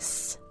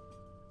advice.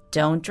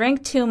 Don't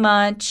drink too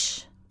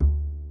much.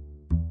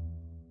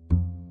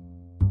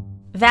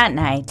 That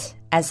night,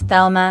 as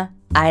Thelma,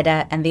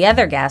 Ida, and the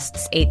other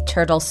guests ate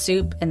turtle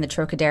soup in the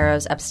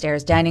Trocadero's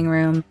upstairs dining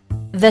room,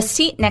 the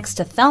seat next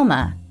to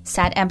Thelma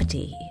sat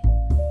empty.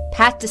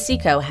 Pat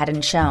DeSico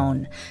hadn't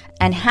shown,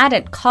 and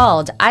hadn't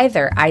called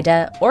either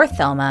Ida or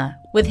Thelma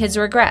with his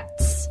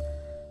regrets.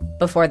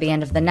 Before the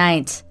end of the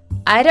night,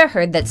 Ida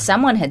heard that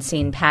someone had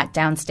seen Pat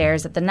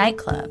downstairs at the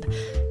nightclub,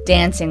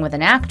 dancing with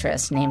an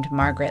actress named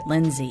Margaret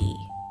Lindsay.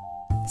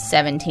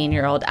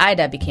 17-year-old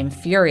Ida became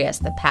furious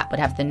that Pat would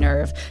have the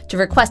nerve to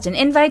request an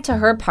invite to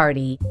her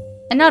party,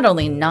 and not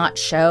only not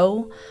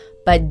show,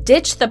 but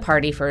ditch the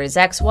party for his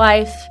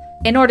ex-wife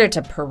in order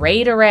to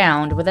parade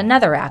around with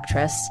another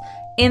actress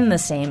in the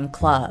same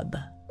club.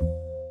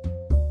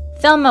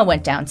 Thelma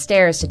went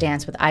downstairs to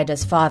dance with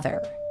Ida's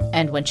father,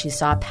 and when she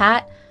saw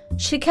Pat,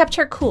 she kept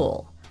her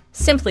cool,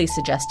 simply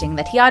suggesting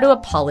that he ought to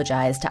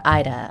apologize to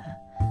Ida.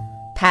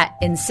 Pat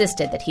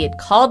insisted that he had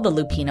called the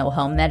Lupino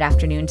home that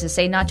afternoon to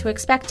say not to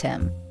expect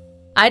him.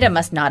 Ida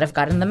must not have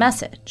gotten the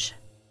message.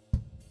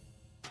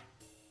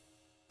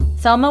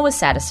 Thelma was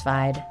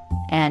satisfied,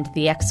 and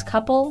the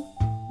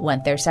ex-couple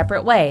went their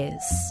separate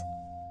ways.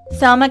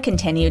 Thelma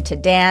continued to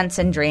dance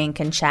and drink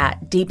and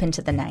chat deep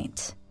into the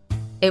night.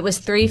 It was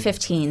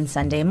 3:15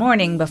 Sunday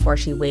morning before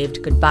she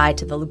waved goodbye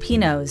to the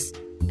Lupinos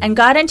and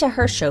got into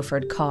her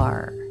chauffeured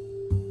car.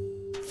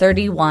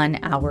 31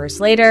 hours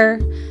later,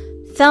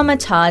 Thelma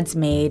Todd's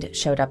maid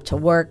showed up to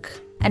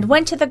work and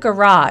went to the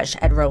garage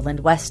at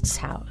Roland West's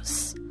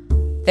house.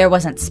 There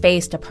wasn't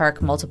space to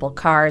park multiple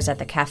cars at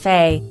the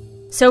cafe,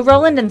 so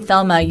Roland and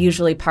Thelma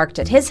usually parked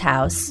at his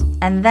house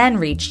and then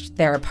reached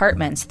their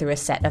apartments through a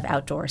set of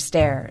outdoor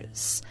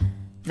stairs.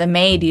 The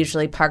maid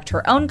usually parked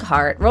her own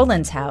car at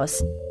Roland's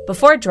house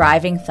before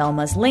driving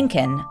Thelma's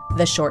Lincoln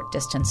the short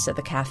distance to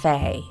the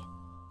cafe.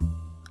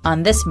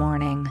 On this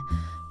morning,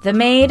 the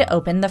maid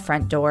opened the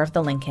front door of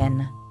the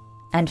Lincoln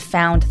and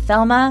found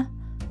Thelma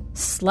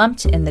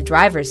slumped in the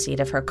driver's seat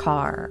of her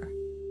car.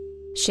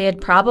 She had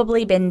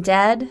probably been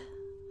dead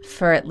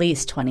for at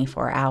least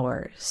 24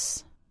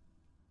 hours.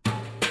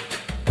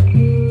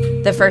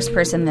 The first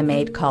person the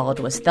maid called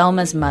was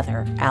Thelma's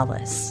mother,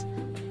 Alice.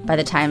 By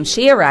the time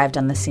she arrived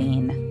on the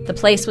scene, the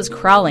place was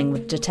crawling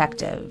with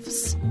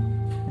detectives.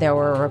 There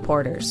were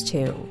reporters,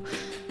 too.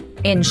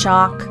 In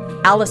shock,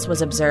 Alice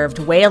was observed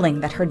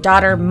wailing that her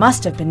daughter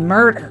must have been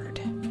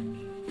murdered.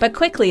 But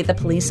quickly, the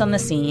police on the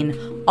scene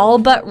all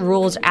but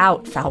ruled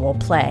out foul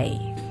play.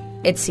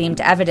 It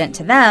seemed evident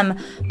to them,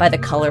 by the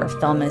color of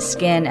Thelma's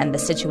skin and the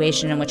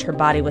situation in which her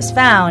body was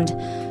found,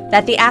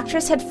 that the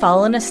actress had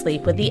fallen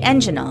asleep with the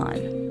engine on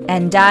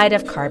and died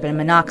of carbon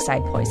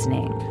monoxide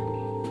poisoning,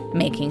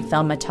 making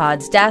Thelma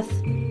Todd's death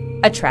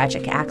a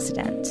tragic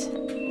accident.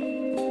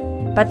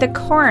 But the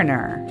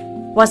coroner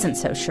wasn't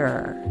so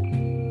sure.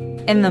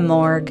 In the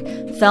morgue,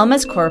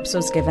 Thelma's corpse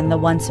was given the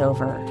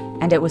once-over,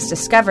 and it was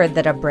discovered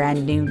that a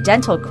brand-new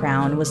dental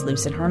crown was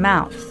loose in her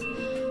mouth.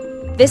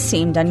 This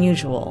seemed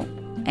unusual,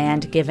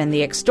 and given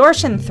the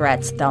extortion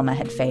threats Thelma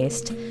had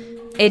faced,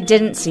 it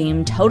didn't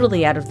seem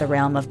totally out of the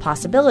realm of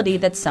possibility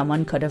that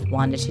someone could have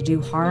wanted to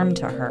do harm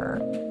to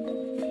her.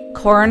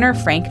 Coroner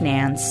Frank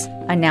Nance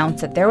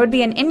announced that there would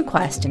be an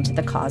inquest into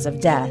the cause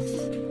of death.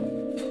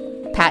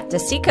 Pat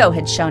DeSico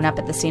had shown up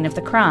at the scene of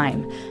the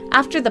crime,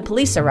 after the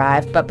police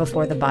arrived but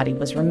before the body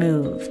was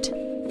removed.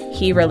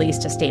 He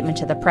released a statement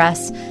to the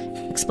press,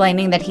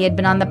 explaining that he had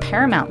been on the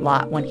Paramount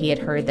lot when he had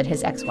heard that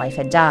his ex-wife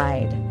had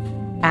died.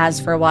 As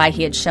for why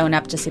he had shown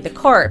up to see the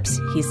corpse,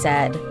 he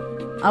said,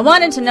 "I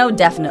wanted to know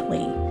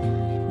definitely.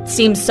 It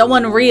seemed so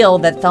unreal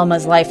that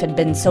Thelma's life had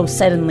been so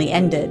suddenly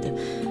ended.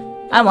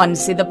 I wanted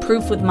to see the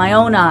proof with my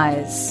own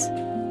eyes."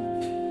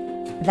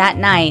 That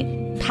night,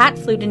 Pat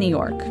flew to New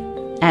York,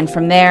 and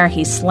from there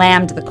he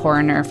slammed the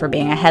coroner for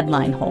being a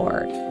headline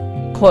whore.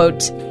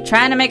 Quote,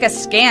 "trying to make a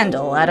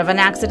scandal out of an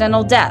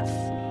accidental death."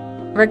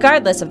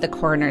 Regardless of the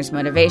coroner's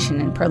motivation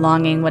in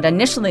prolonging what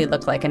initially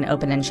looked like an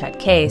open and shut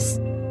case,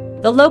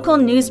 the local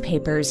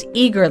newspapers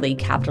eagerly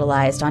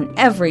capitalized on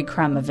every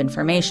crumb of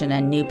information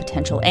and new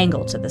potential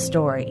angle to the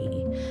story.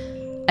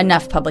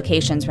 Enough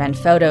publications ran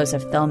photos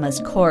of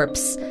Thelma's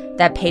corpse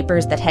that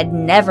papers that had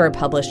never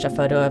published a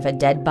photo of a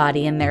dead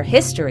body in their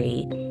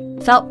history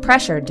felt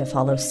pressured to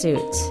follow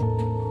suit.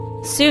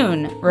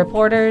 Soon,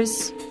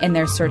 reporters, in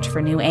their search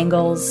for new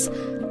angles,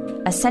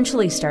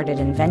 essentially started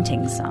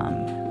inventing some.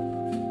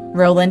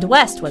 Roland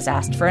West was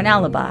asked for an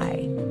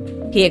alibi.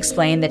 He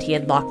explained that he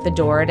had locked the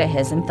door to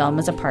his and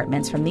Thelma's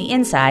apartments from the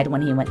inside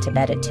when he went to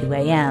bed at 2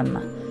 a.m.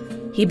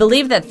 He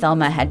believed that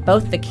Thelma had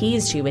both the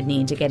keys she would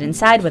need to get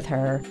inside with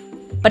her,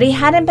 but he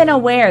hadn't been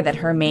aware that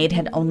her maid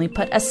had only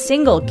put a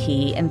single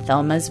key in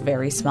Thelma's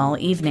very small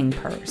evening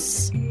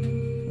purse.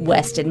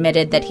 West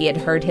admitted that he had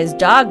heard his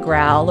dog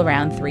growl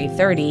around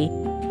 3:30,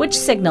 which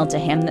signaled to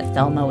him that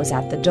Thelma was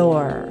at the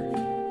door.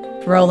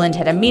 Roland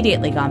had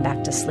immediately gone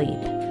back to sleep.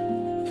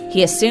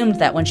 He assumed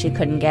that when she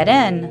couldn't get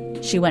in,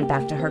 she went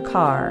back to her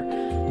car,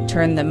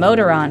 turned the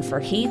motor on for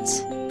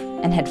heat,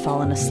 and had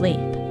fallen asleep.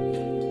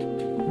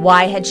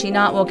 Why had she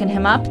not woken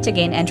him up to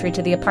gain entry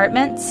to the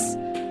apartments?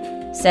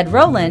 Said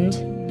Roland,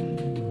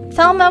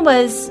 Thelma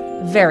was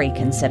very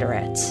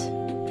considerate.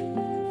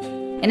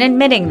 In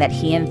admitting that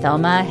he and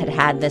Thelma had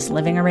had this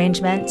living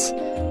arrangement,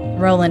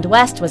 Roland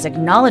West was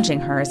acknowledging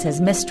her as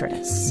his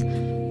mistress,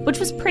 which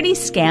was pretty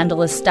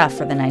scandalous stuff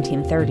for the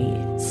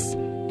 1930s.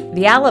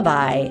 The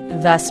alibi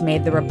thus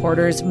made the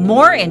reporters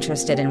more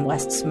interested in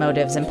West's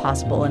motives and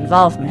possible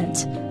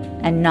involvement,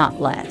 and not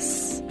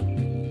less.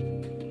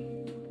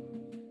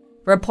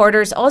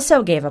 Reporters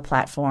also gave a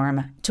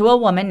platform to a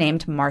woman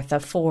named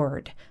Martha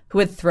Ford, who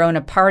had thrown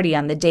a party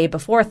on the day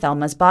before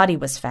Thelma's body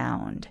was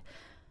found.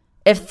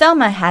 If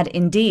Thelma had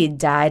indeed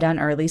died on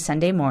early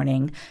Sunday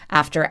morning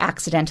after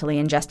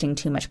accidentally ingesting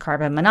too much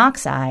carbon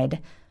monoxide,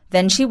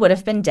 then she would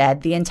have been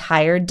dead the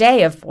entire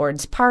day of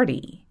Ford's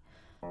party.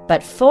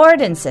 But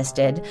Ford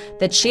insisted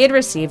that she had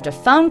received a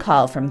phone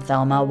call from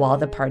Thelma while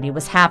the party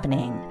was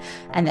happening,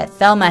 and that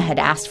Thelma had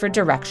asked for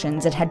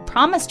directions and had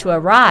promised to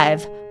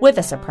arrive with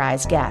a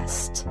surprise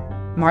guest.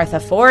 Martha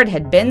Ford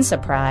had been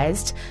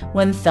surprised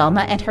when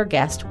Thelma and her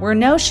guest were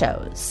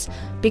no-shows,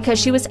 because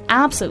she was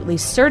absolutely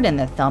certain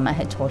that Thelma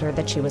had told her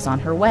that she was on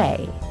her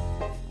way.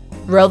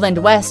 Roland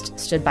West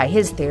stood by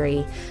his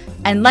theory,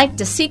 and like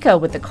DeSico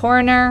with the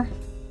coroner,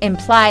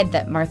 implied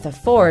that Martha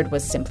Ford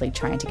was simply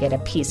trying to get a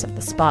piece of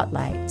the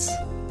spotlight.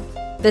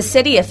 The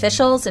city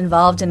officials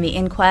involved in the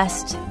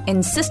inquest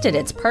insisted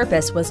its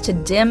purpose was to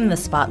dim the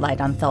spotlight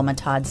on Thelma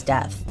Todd's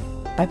death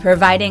by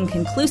providing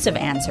conclusive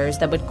answers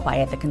that would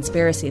quiet the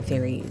conspiracy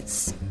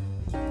theories.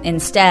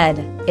 Instead,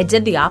 it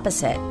did the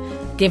opposite,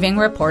 giving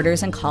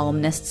reporters and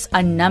columnists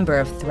a number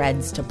of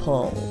threads to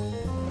pull.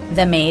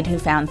 The maid who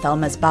found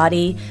Thelma's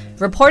body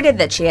reported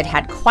that she had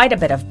had quite a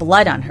bit of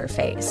blood on her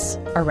face,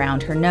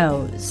 around her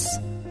nose.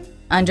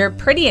 Under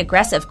pretty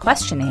aggressive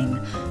questioning,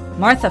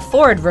 Martha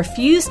Ford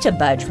refused to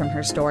budge from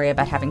her story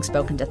about having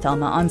spoken to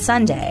Thelma on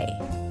Sunday.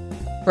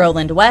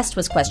 Roland West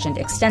was questioned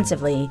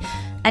extensively,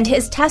 and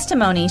his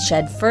testimony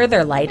shed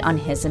further light on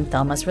his and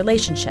Thelma's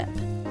relationship.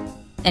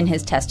 In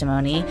his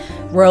testimony,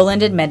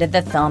 Roland admitted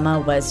that Thelma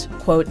was,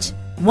 quote,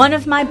 one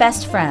of my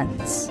best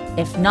friends,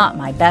 if not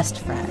my best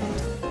friend.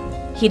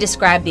 He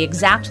described the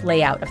exact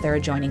layout of their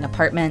adjoining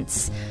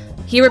apartments.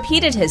 He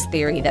repeated his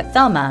theory that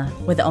Thelma,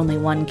 with only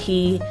one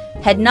key,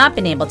 had not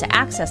been able to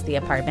access the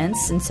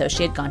apartments, and so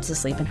she had gone to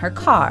sleep in her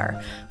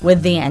car,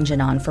 with the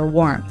engine on for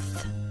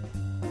warmth.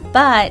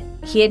 But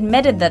he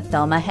admitted that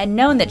Thelma had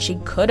known that she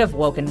could have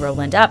woken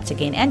Roland up to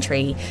gain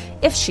entry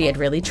if she had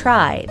really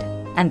tried,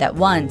 and that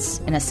once,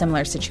 in a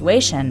similar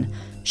situation,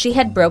 she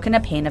had broken a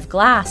pane of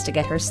glass to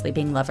get her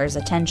sleeping lover's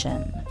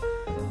attention.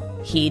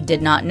 He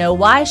did not know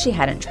why she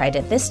hadn't tried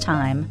it this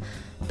time,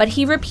 but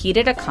he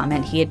repeated a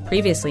comment he had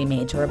previously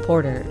made to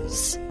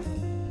reporters.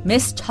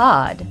 Miss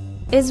Todd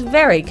is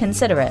very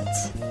considerate.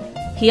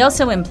 He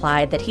also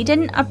implied that he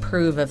didn't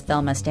approve of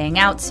Thelma staying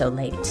out so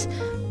late,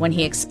 when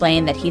he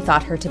explained that he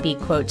thought her to be,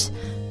 quote,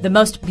 the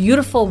most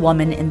beautiful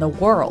woman in the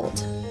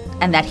world,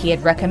 and that he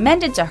had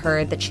recommended to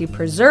her that she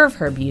preserve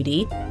her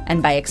beauty,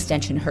 and by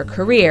extension her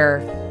career,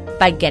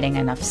 by getting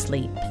enough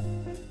sleep.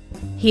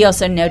 He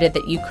also noted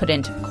that you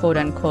couldn't,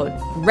 quote-unquote,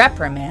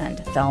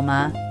 reprimand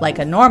Thelma like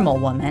a normal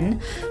woman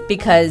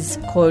because,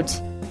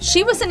 quote,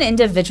 she was an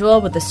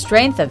individual with the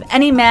strength of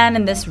any man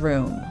in this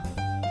room.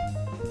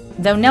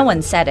 Though no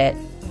one said it,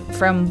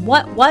 from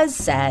what was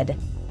said,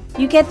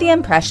 you get the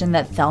impression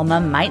that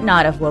Thelma might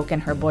not have woken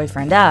her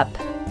boyfriend up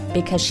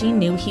because she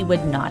knew he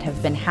would not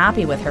have been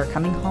happy with her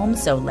coming home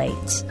so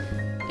late.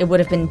 It would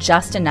have been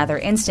just another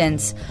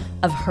instance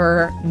of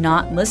her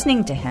not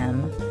listening to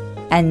him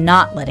and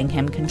not letting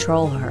him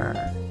control her.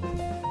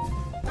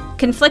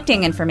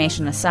 Conflicting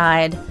information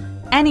aside,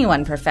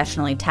 anyone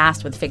professionally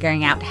tasked with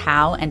figuring out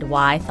how and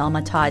why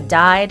Thelma Todd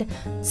died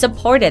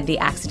supported the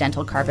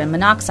accidental carbon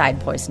monoxide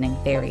poisoning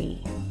theory.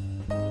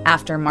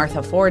 After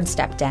Martha Ford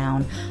stepped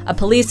down, a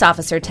police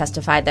officer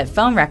testified that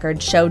phone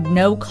records showed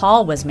no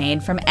call was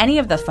made from any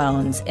of the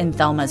phones in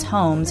Thelma's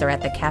homes or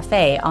at the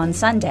cafe on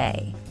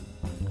Sunday.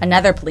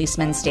 Another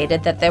policeman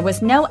stated that there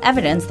was no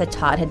evidence that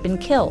Todd had been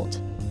killed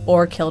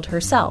or killed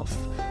herself.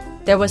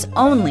 There was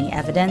only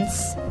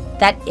evidence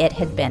that it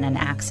had been an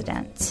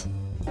accident.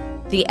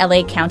 The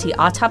LA County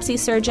autopsy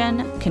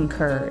surgeon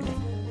concurred.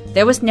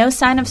 There was no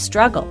sign of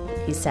struggle,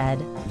 he said.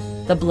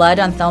 The blood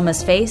on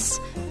Thelma's face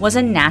was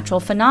a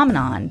natural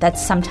phenomenon that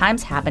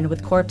sometimes happened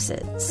with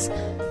corpses.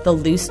 The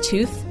loose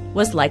tooth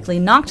was likely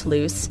knocked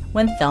loose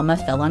when Thelma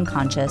fell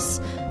unconscious,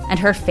 and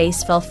her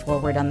face fell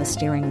forward on the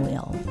steering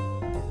wheel.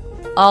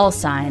 All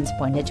signs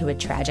pointed to a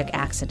tragic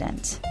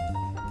accident.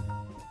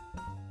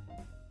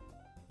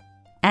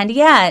 And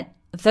yet,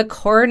 the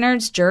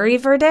coroner's jury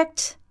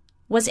verdict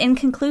was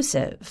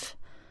inconclusive.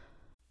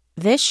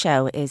 This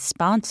show is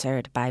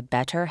sponsored by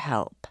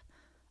BetterHelp.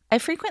 I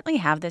frequently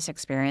have this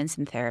experience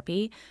in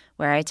therapy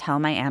where I tell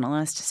my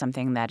analyst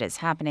something that is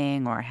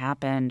happening or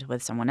happened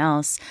with someone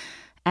else,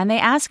 and they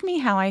ask me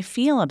how I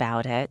feel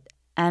about it,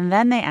 and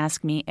then they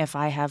ask me if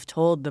I have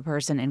told the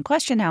person in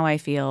question how I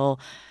feel,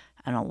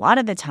 and a lot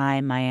of the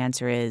time my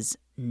answer is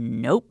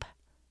nope,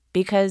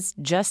 because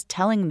just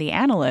telling the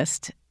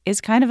analyst is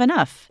kind of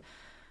enough.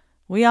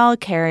 We all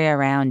carry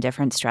around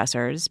different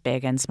stressors,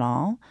 big and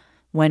small.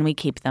 When we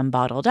keep them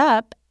bottled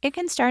up, it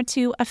can start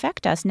to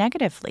affect us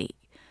negatively.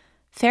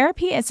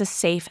 Therapy is a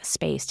safe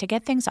space to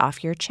get things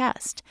off your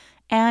chest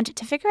and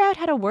to figure out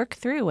how to work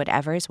through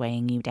whatever is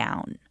weighing you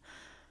down.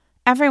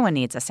 Everyone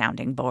needs a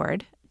sounding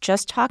board.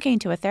 Just talking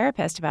to a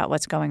therapist about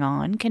what's going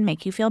on can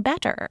make you feel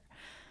better.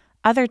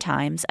 Other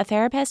times, a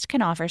therapist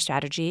can offer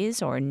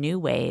strategies or new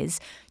ways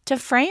to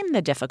frame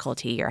the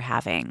difficulty you're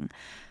having.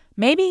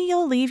 Maybe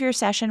you'll leave your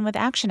session with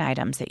action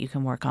items that you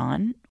can work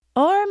on,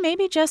 or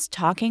maybe just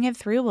talking it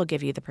through will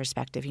give you the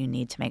perspective you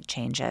need to make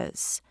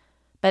changes.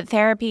 But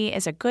therapy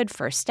is a good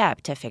first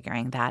step to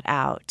figuring that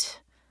out.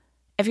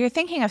 If you're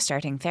thinking of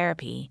starting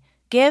therapy,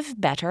 give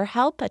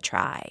BetterHelp a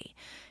try.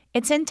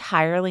 It's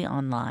entirely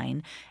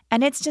online,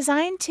 and it's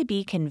designed to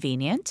be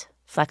convenient,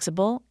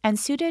 flexible, and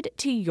suited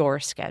to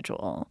your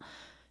schedule.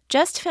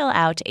 Just fill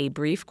out a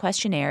brief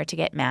questionnaire to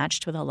get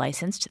matched with a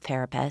licensed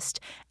therapist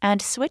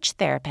and switch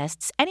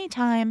therapists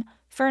anytime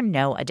for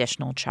no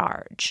additional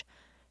charge.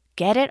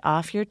 Get it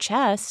off your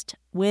chest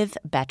with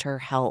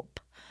BetterHelp.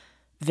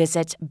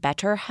 Visit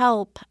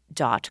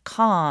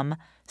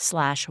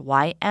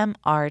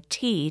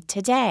betterhelp.com/YMRT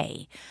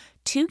today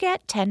to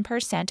get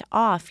 10%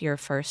 off your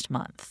first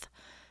month.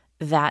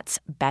 That's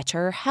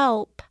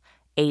BetterHelp,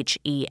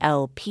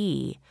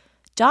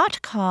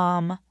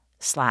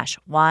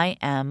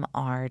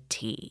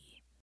 HELP.com/YMRT.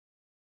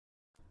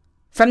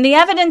 From the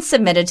evidence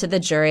submitted to the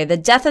jury, the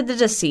death of the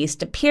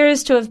deceased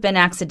appears to have been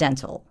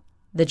accidental,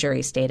 the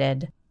jury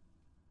stated.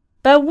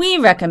 But we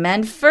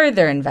recommend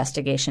further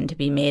investigation to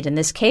be made in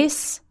this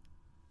case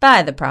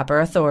by the proper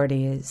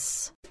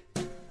authorities.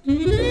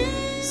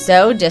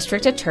 So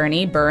District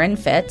Attorney Burren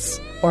Fitz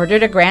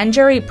ordered a grand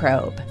jury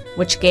probe,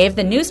 which gave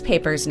the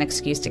newspapers an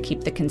excuse to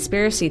keep the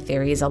conspiracy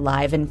theories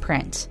alive in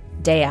print,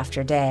 day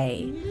after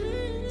day.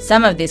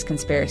 Some of these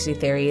conspiracy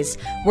theories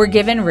were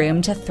given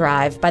room to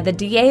thrive by the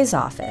DA's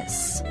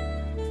office.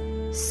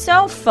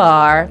 So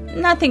far,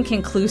 nothing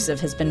conclusive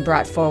has been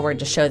brought forward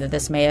to show that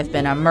this may have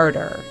been a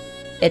murder,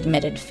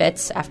 admitted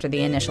Fitz after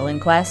the initial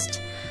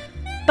inquest.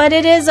 But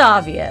it is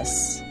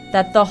obvious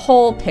that the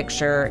whole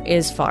picture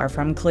is far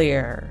from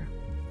clear.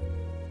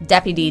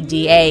 Deputy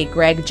DA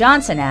Greg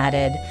Johnson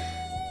added,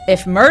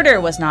 if murder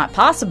was not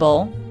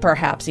possible,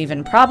 perhaps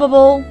even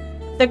probable,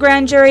 the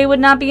grand jury would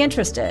not be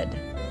interested.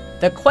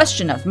 The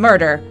question of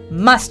murder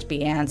must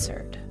be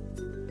answered.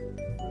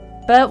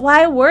 But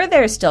why were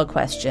there still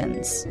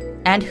questions?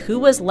 And who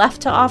was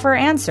left to offer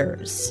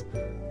answers?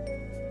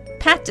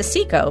 Pat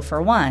DeSico, for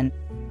one.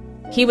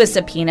 He was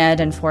subpoenaed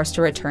and forced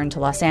to return to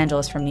Los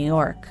Angeles from New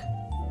York.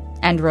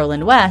 And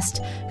Roland West,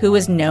 who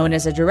was known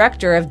as a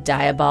director of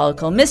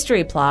diabolical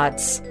mystery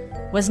plots,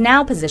 was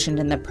now positioned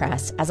in the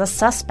press as a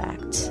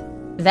suspect.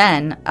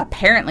 Then,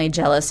 apparently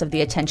jealous of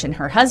the attention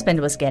her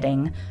husband was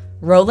getting,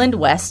 Roland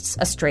West's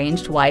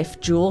estranged wife,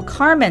 Jewel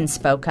Carmen,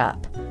 spoke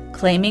up,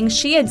 claiming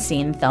she had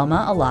seen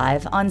Thelma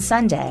alive on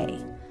Sunday.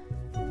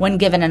 When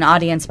given an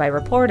audience by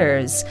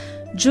reporters,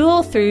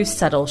 Jewel threw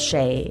subtle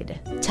shade,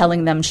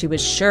 telling them she was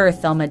sure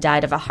Thelma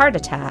died of a heart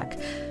attack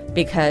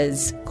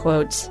because,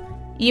 quote,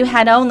 you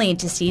had only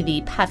to see the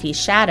puffy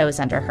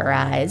shadows under her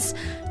eyes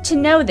to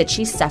know that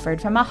she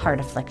suffered from a heart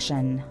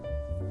affliction.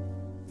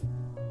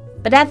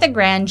 But at the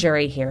grand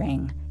jury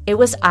hearing, it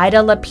was Ida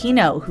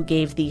Lupino who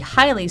gave the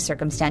highly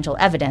circumstantial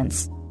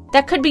evidence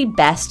that could be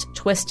best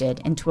twisted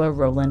into a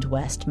Roland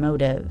West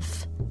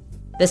motive.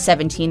 The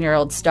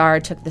 17-year-old star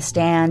took the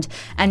stand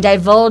and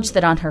divulged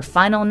that on her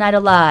final night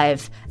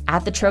alive,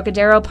 at the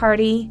Trocadero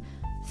party,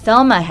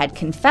 Thelma had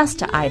confessed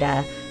to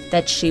Ida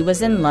that she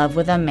was in love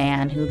with a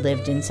man who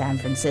lived in San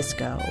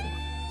Francisco.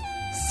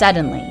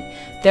 Suddenly,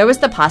 there was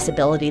the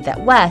possibility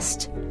that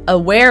West,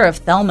 aware of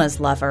Thelma's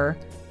lover,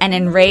 and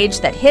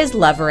enraged that his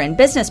lover and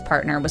business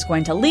partner was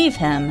going to leave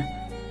him,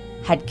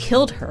 had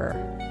killed her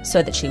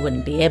so that she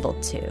wouldn't be able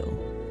to.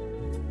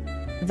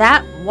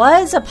 That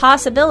was a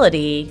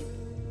possibility,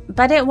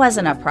 but it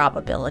wasn't a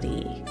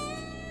probability.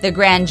 The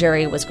grand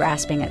jury was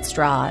grasping at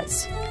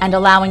straws and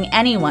allowing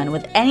anyone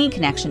with any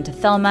connection to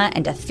Thelma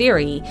and a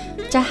theory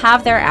to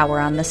have their hour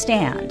on the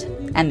stand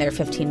and their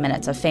 15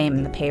 minutes of fame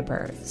in the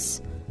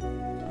papers.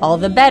 All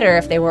the better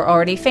if they were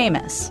already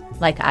famous,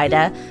 like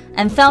Ida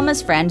and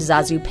Thelma's friend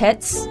Zazu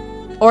Pitts,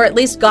 or at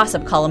least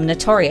gossip column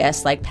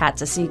notorious like Pat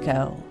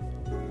DeSico.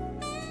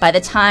 By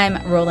the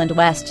time Roland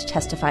West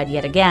testified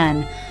yet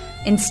again,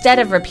 instead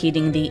of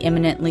repeating the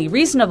eminently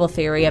reasonable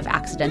theory of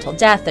accidental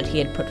death that he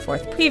had put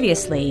forth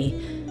previously,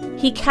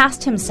 he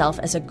cast himself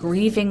as a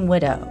grieving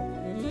widow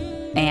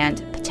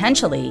and,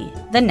 potentially,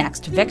 the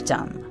next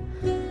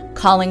victim.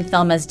 Calling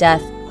Thelma's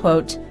death,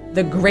 quote,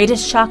 the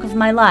greatest shock of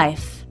my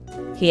life,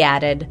 he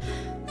added,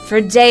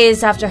 for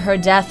days after her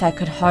death I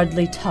could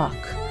hardly talk.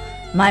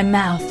 My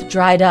mouth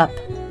dried up.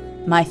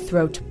 My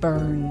throat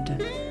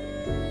burned.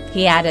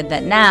 He added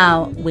that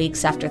now,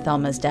 weeks after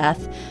Thelma's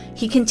death,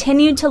 he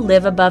continued to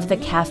live above the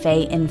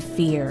cafe in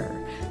fear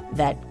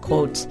that,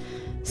 quote,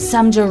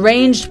 some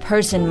deranged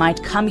person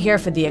might come here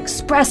for the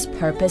express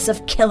purpose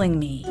of killing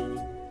me.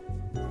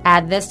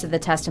 Add this to the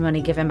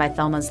testimony given by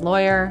Thelma's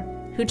lawyer,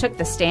 who took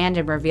the stand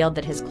and revealed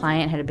that his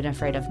client had been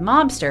afraid of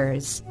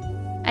mobsters,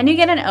 and you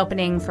get an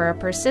opening for a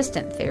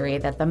persistent theory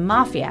that the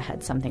mafia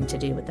had something to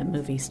do with the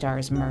movie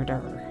star's murder.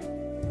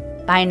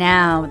 By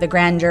now, the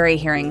grand jury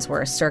hearings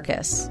were a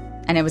circus,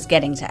 and it was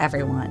getting to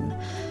everyone.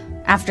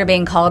 After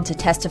being called to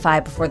testify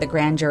before the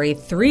grand jury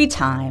 3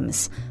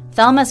 times,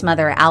 Thelma's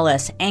mother,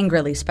 Alice,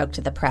 angrily spoke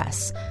to the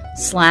press,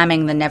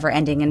 slamming the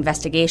never-ending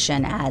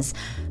investigation as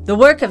the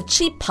work of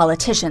cheap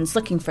politicians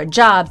looking for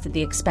jobs at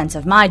the expense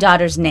of my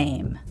daughter's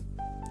name.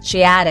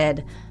 She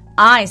added,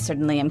 I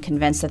certainly am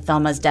convinced that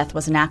Thelma's death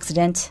was an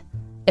accident.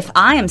 If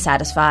I am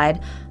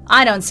satisfied,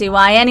 I don't see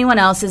why anyone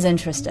else is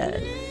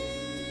interested.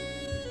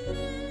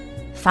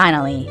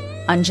 Finally,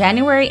 On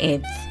January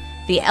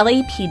 8th, the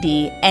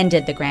LAPD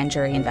ended the grand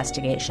jury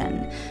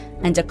investigation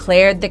and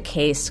declared the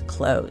case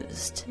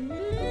closed.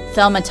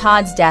 Thelma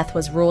Todd's death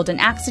was ruled an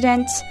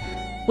accident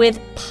with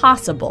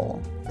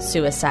possible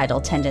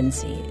suicidal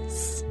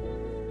tendencies.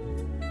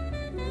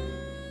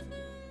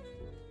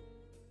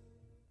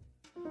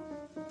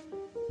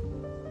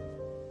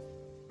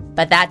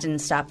 But that didn't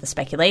stop the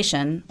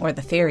speculation or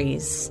the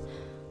theories.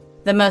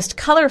 The most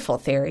colorful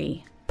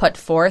theory, put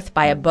forth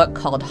by a book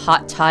called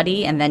Hot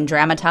Toddy and then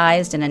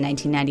dramatized in a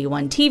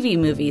 1991 TV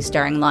movie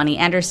starring Lonnie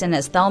Anderson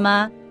as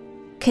Thelma,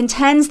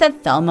 contends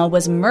that Thelma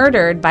was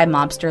murdered by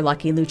mobster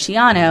Lucky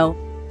Luciano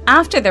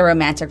after their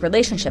romantic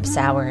relationship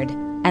soured,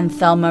 and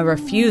Thelma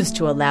refused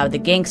to allow the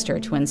gangster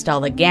to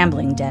install a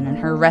gambling den in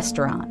her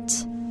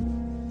restaurant.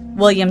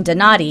 William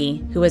Donati,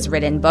 who has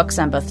written books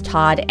on both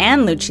Todd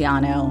and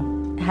Luciano,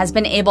 has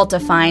been able to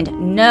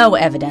find no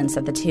evidence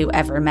that the two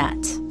ever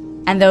met.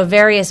 And though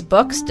various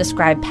books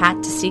describe Pat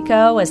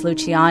DeSico as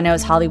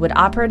Luciano's Hollywood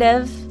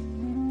operative,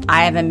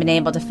 I haven't been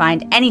able to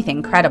find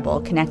anything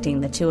credible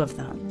connecting the two of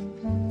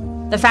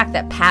them. The fact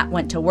that Pat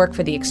went to work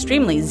for the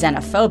extremely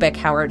xenophobic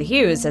Howard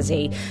Hughes as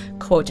a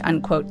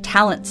quote-unquote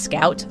talent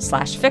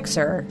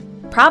scout/fixer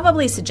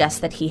probably suggests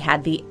that he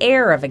had the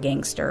air of a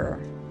gangster,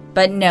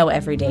 but no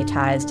everyday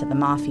ties to the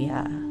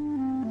mafia.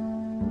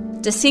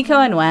 DeSico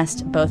and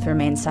West both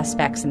remain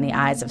suspects in the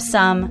eyes of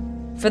some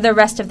for the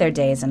rest of their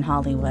days in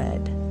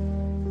Hollywood.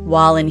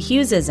 While in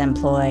Hughes's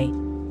employ,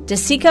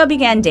 DeSico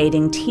began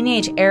dating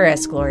teenage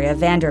heiress Gloria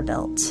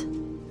Vanderbilt.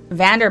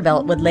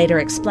 Vanderbilt would later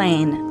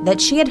explain that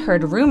she had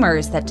heard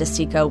rumors that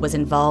DeSico was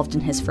involved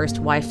in his first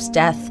wife's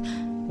death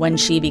when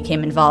she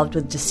became involved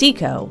with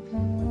DeSico,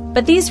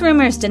 but these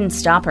rumors didn't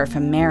stop her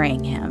from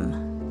marrying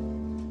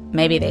him.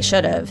 Maybe they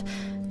should have.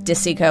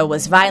 DeSico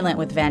was violent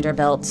with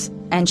Vanderbilt,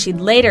 and she'd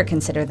later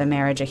consider the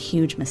marriage a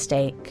huge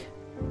mistake.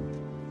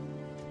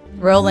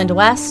 Roland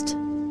West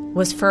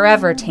was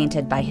forever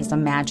tainted by his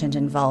imagined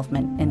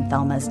involvement in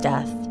Thelma's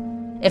death,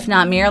 if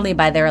not merely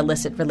by their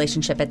illicit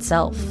relationship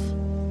itself.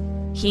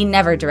 He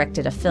never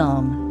directed a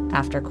film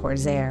after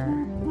Corsair.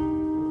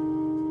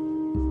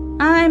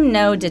 I'm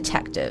no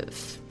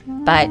detective,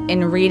 but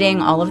in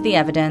reading all of the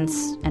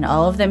evidence and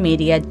all of the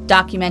media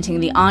documenting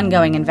the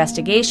ongoing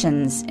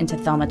investigations into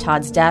Thelma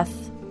Todd's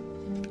death,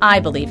 I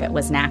believe it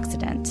was an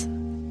accident.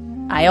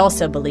 I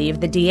also believe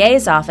the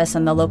DA's office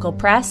and the local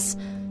press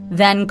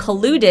then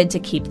colluded to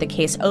keep the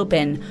case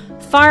open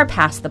far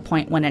past the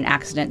point when an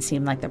accident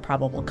seemed like the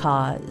probable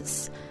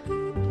cause.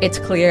 It's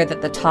clear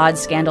that the Todd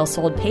scandal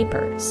sold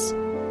papers.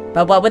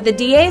 But what would the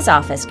DA's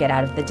office get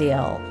out of the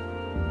deal?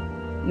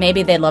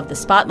 Maybe they loved the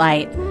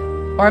spotlight,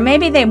 or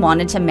maybe they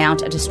wanted to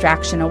mount a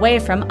distraction away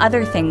from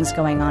other things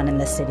going on in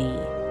the city,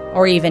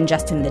 or even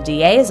just in the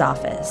DA's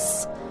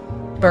office.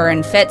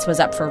 Burr Fitz was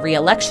up for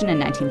re-election in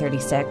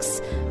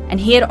 1936, and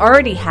he had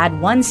already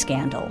had one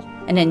scandal,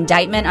 an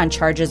indictment on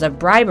charges of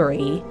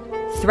bribery,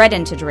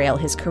 threatened to derail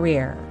his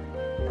career.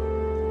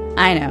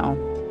 I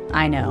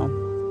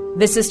know.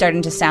 This is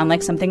starting to sound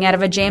like something out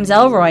of a James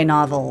Ellroy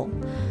novel.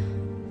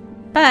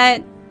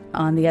 But,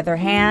 on the other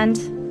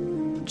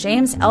hand,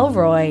 James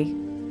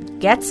Ellroy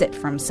gets it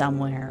from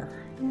somewhere.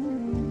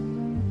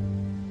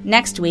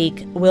 Next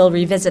week, we'll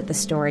revisit the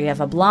story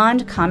of a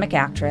blonde comic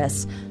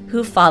actress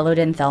who followed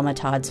in Thelma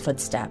Todd's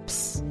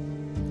footsteps,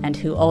 and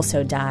who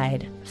also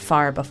died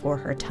far before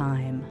her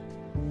time.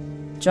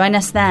 Join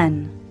us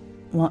then,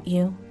 won't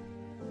you?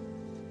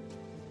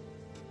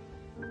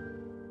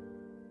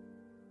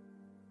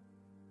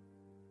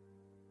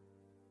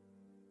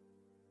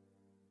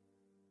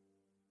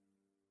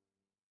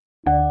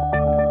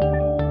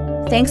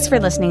 Thanks for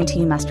listening to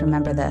You Must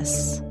Remember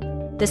This.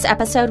 This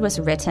episode was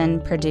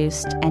written,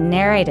 produced, and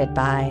narrated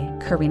by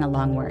Karina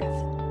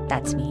Longworth.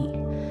 That's me.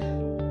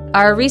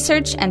 Our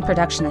research and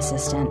production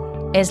assistant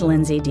is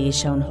Lindsay D.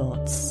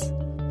 Schoenholtz.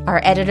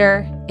 Our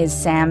editor is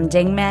Sam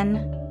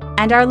Dingman,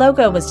 and our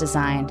logo was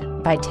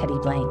designed by Teddy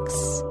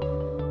Blanks.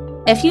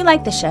 If you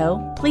like the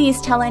show, please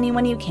tell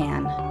anyone you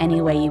can,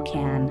 any way you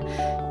can.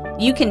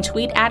 You can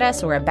tweet at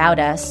us or about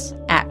us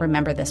at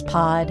Remember This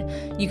Pod.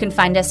 You can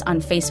find us on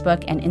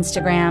Facebook and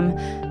Instagram.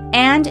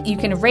 And you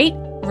can rate,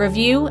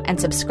 review, and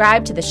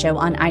subscribe to the show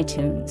on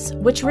iTunes,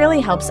 which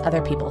really helps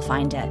other people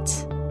find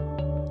it.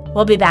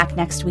 We'll be back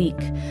next week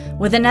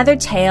with another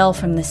tale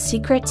from the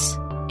secret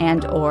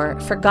and/or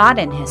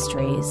forgotten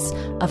histories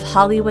of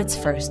Hollywood's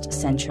first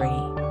century.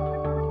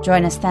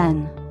 Join us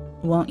then,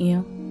 won't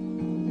you?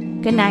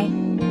 Good night.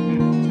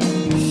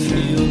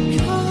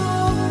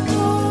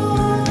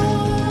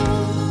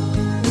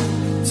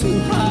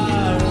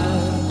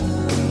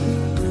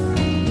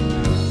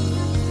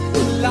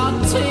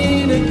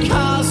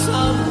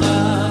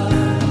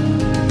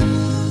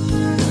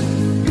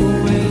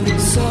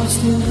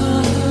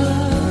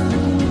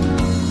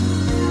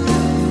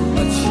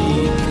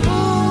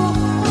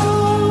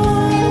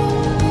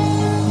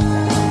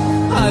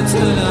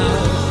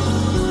 Tonight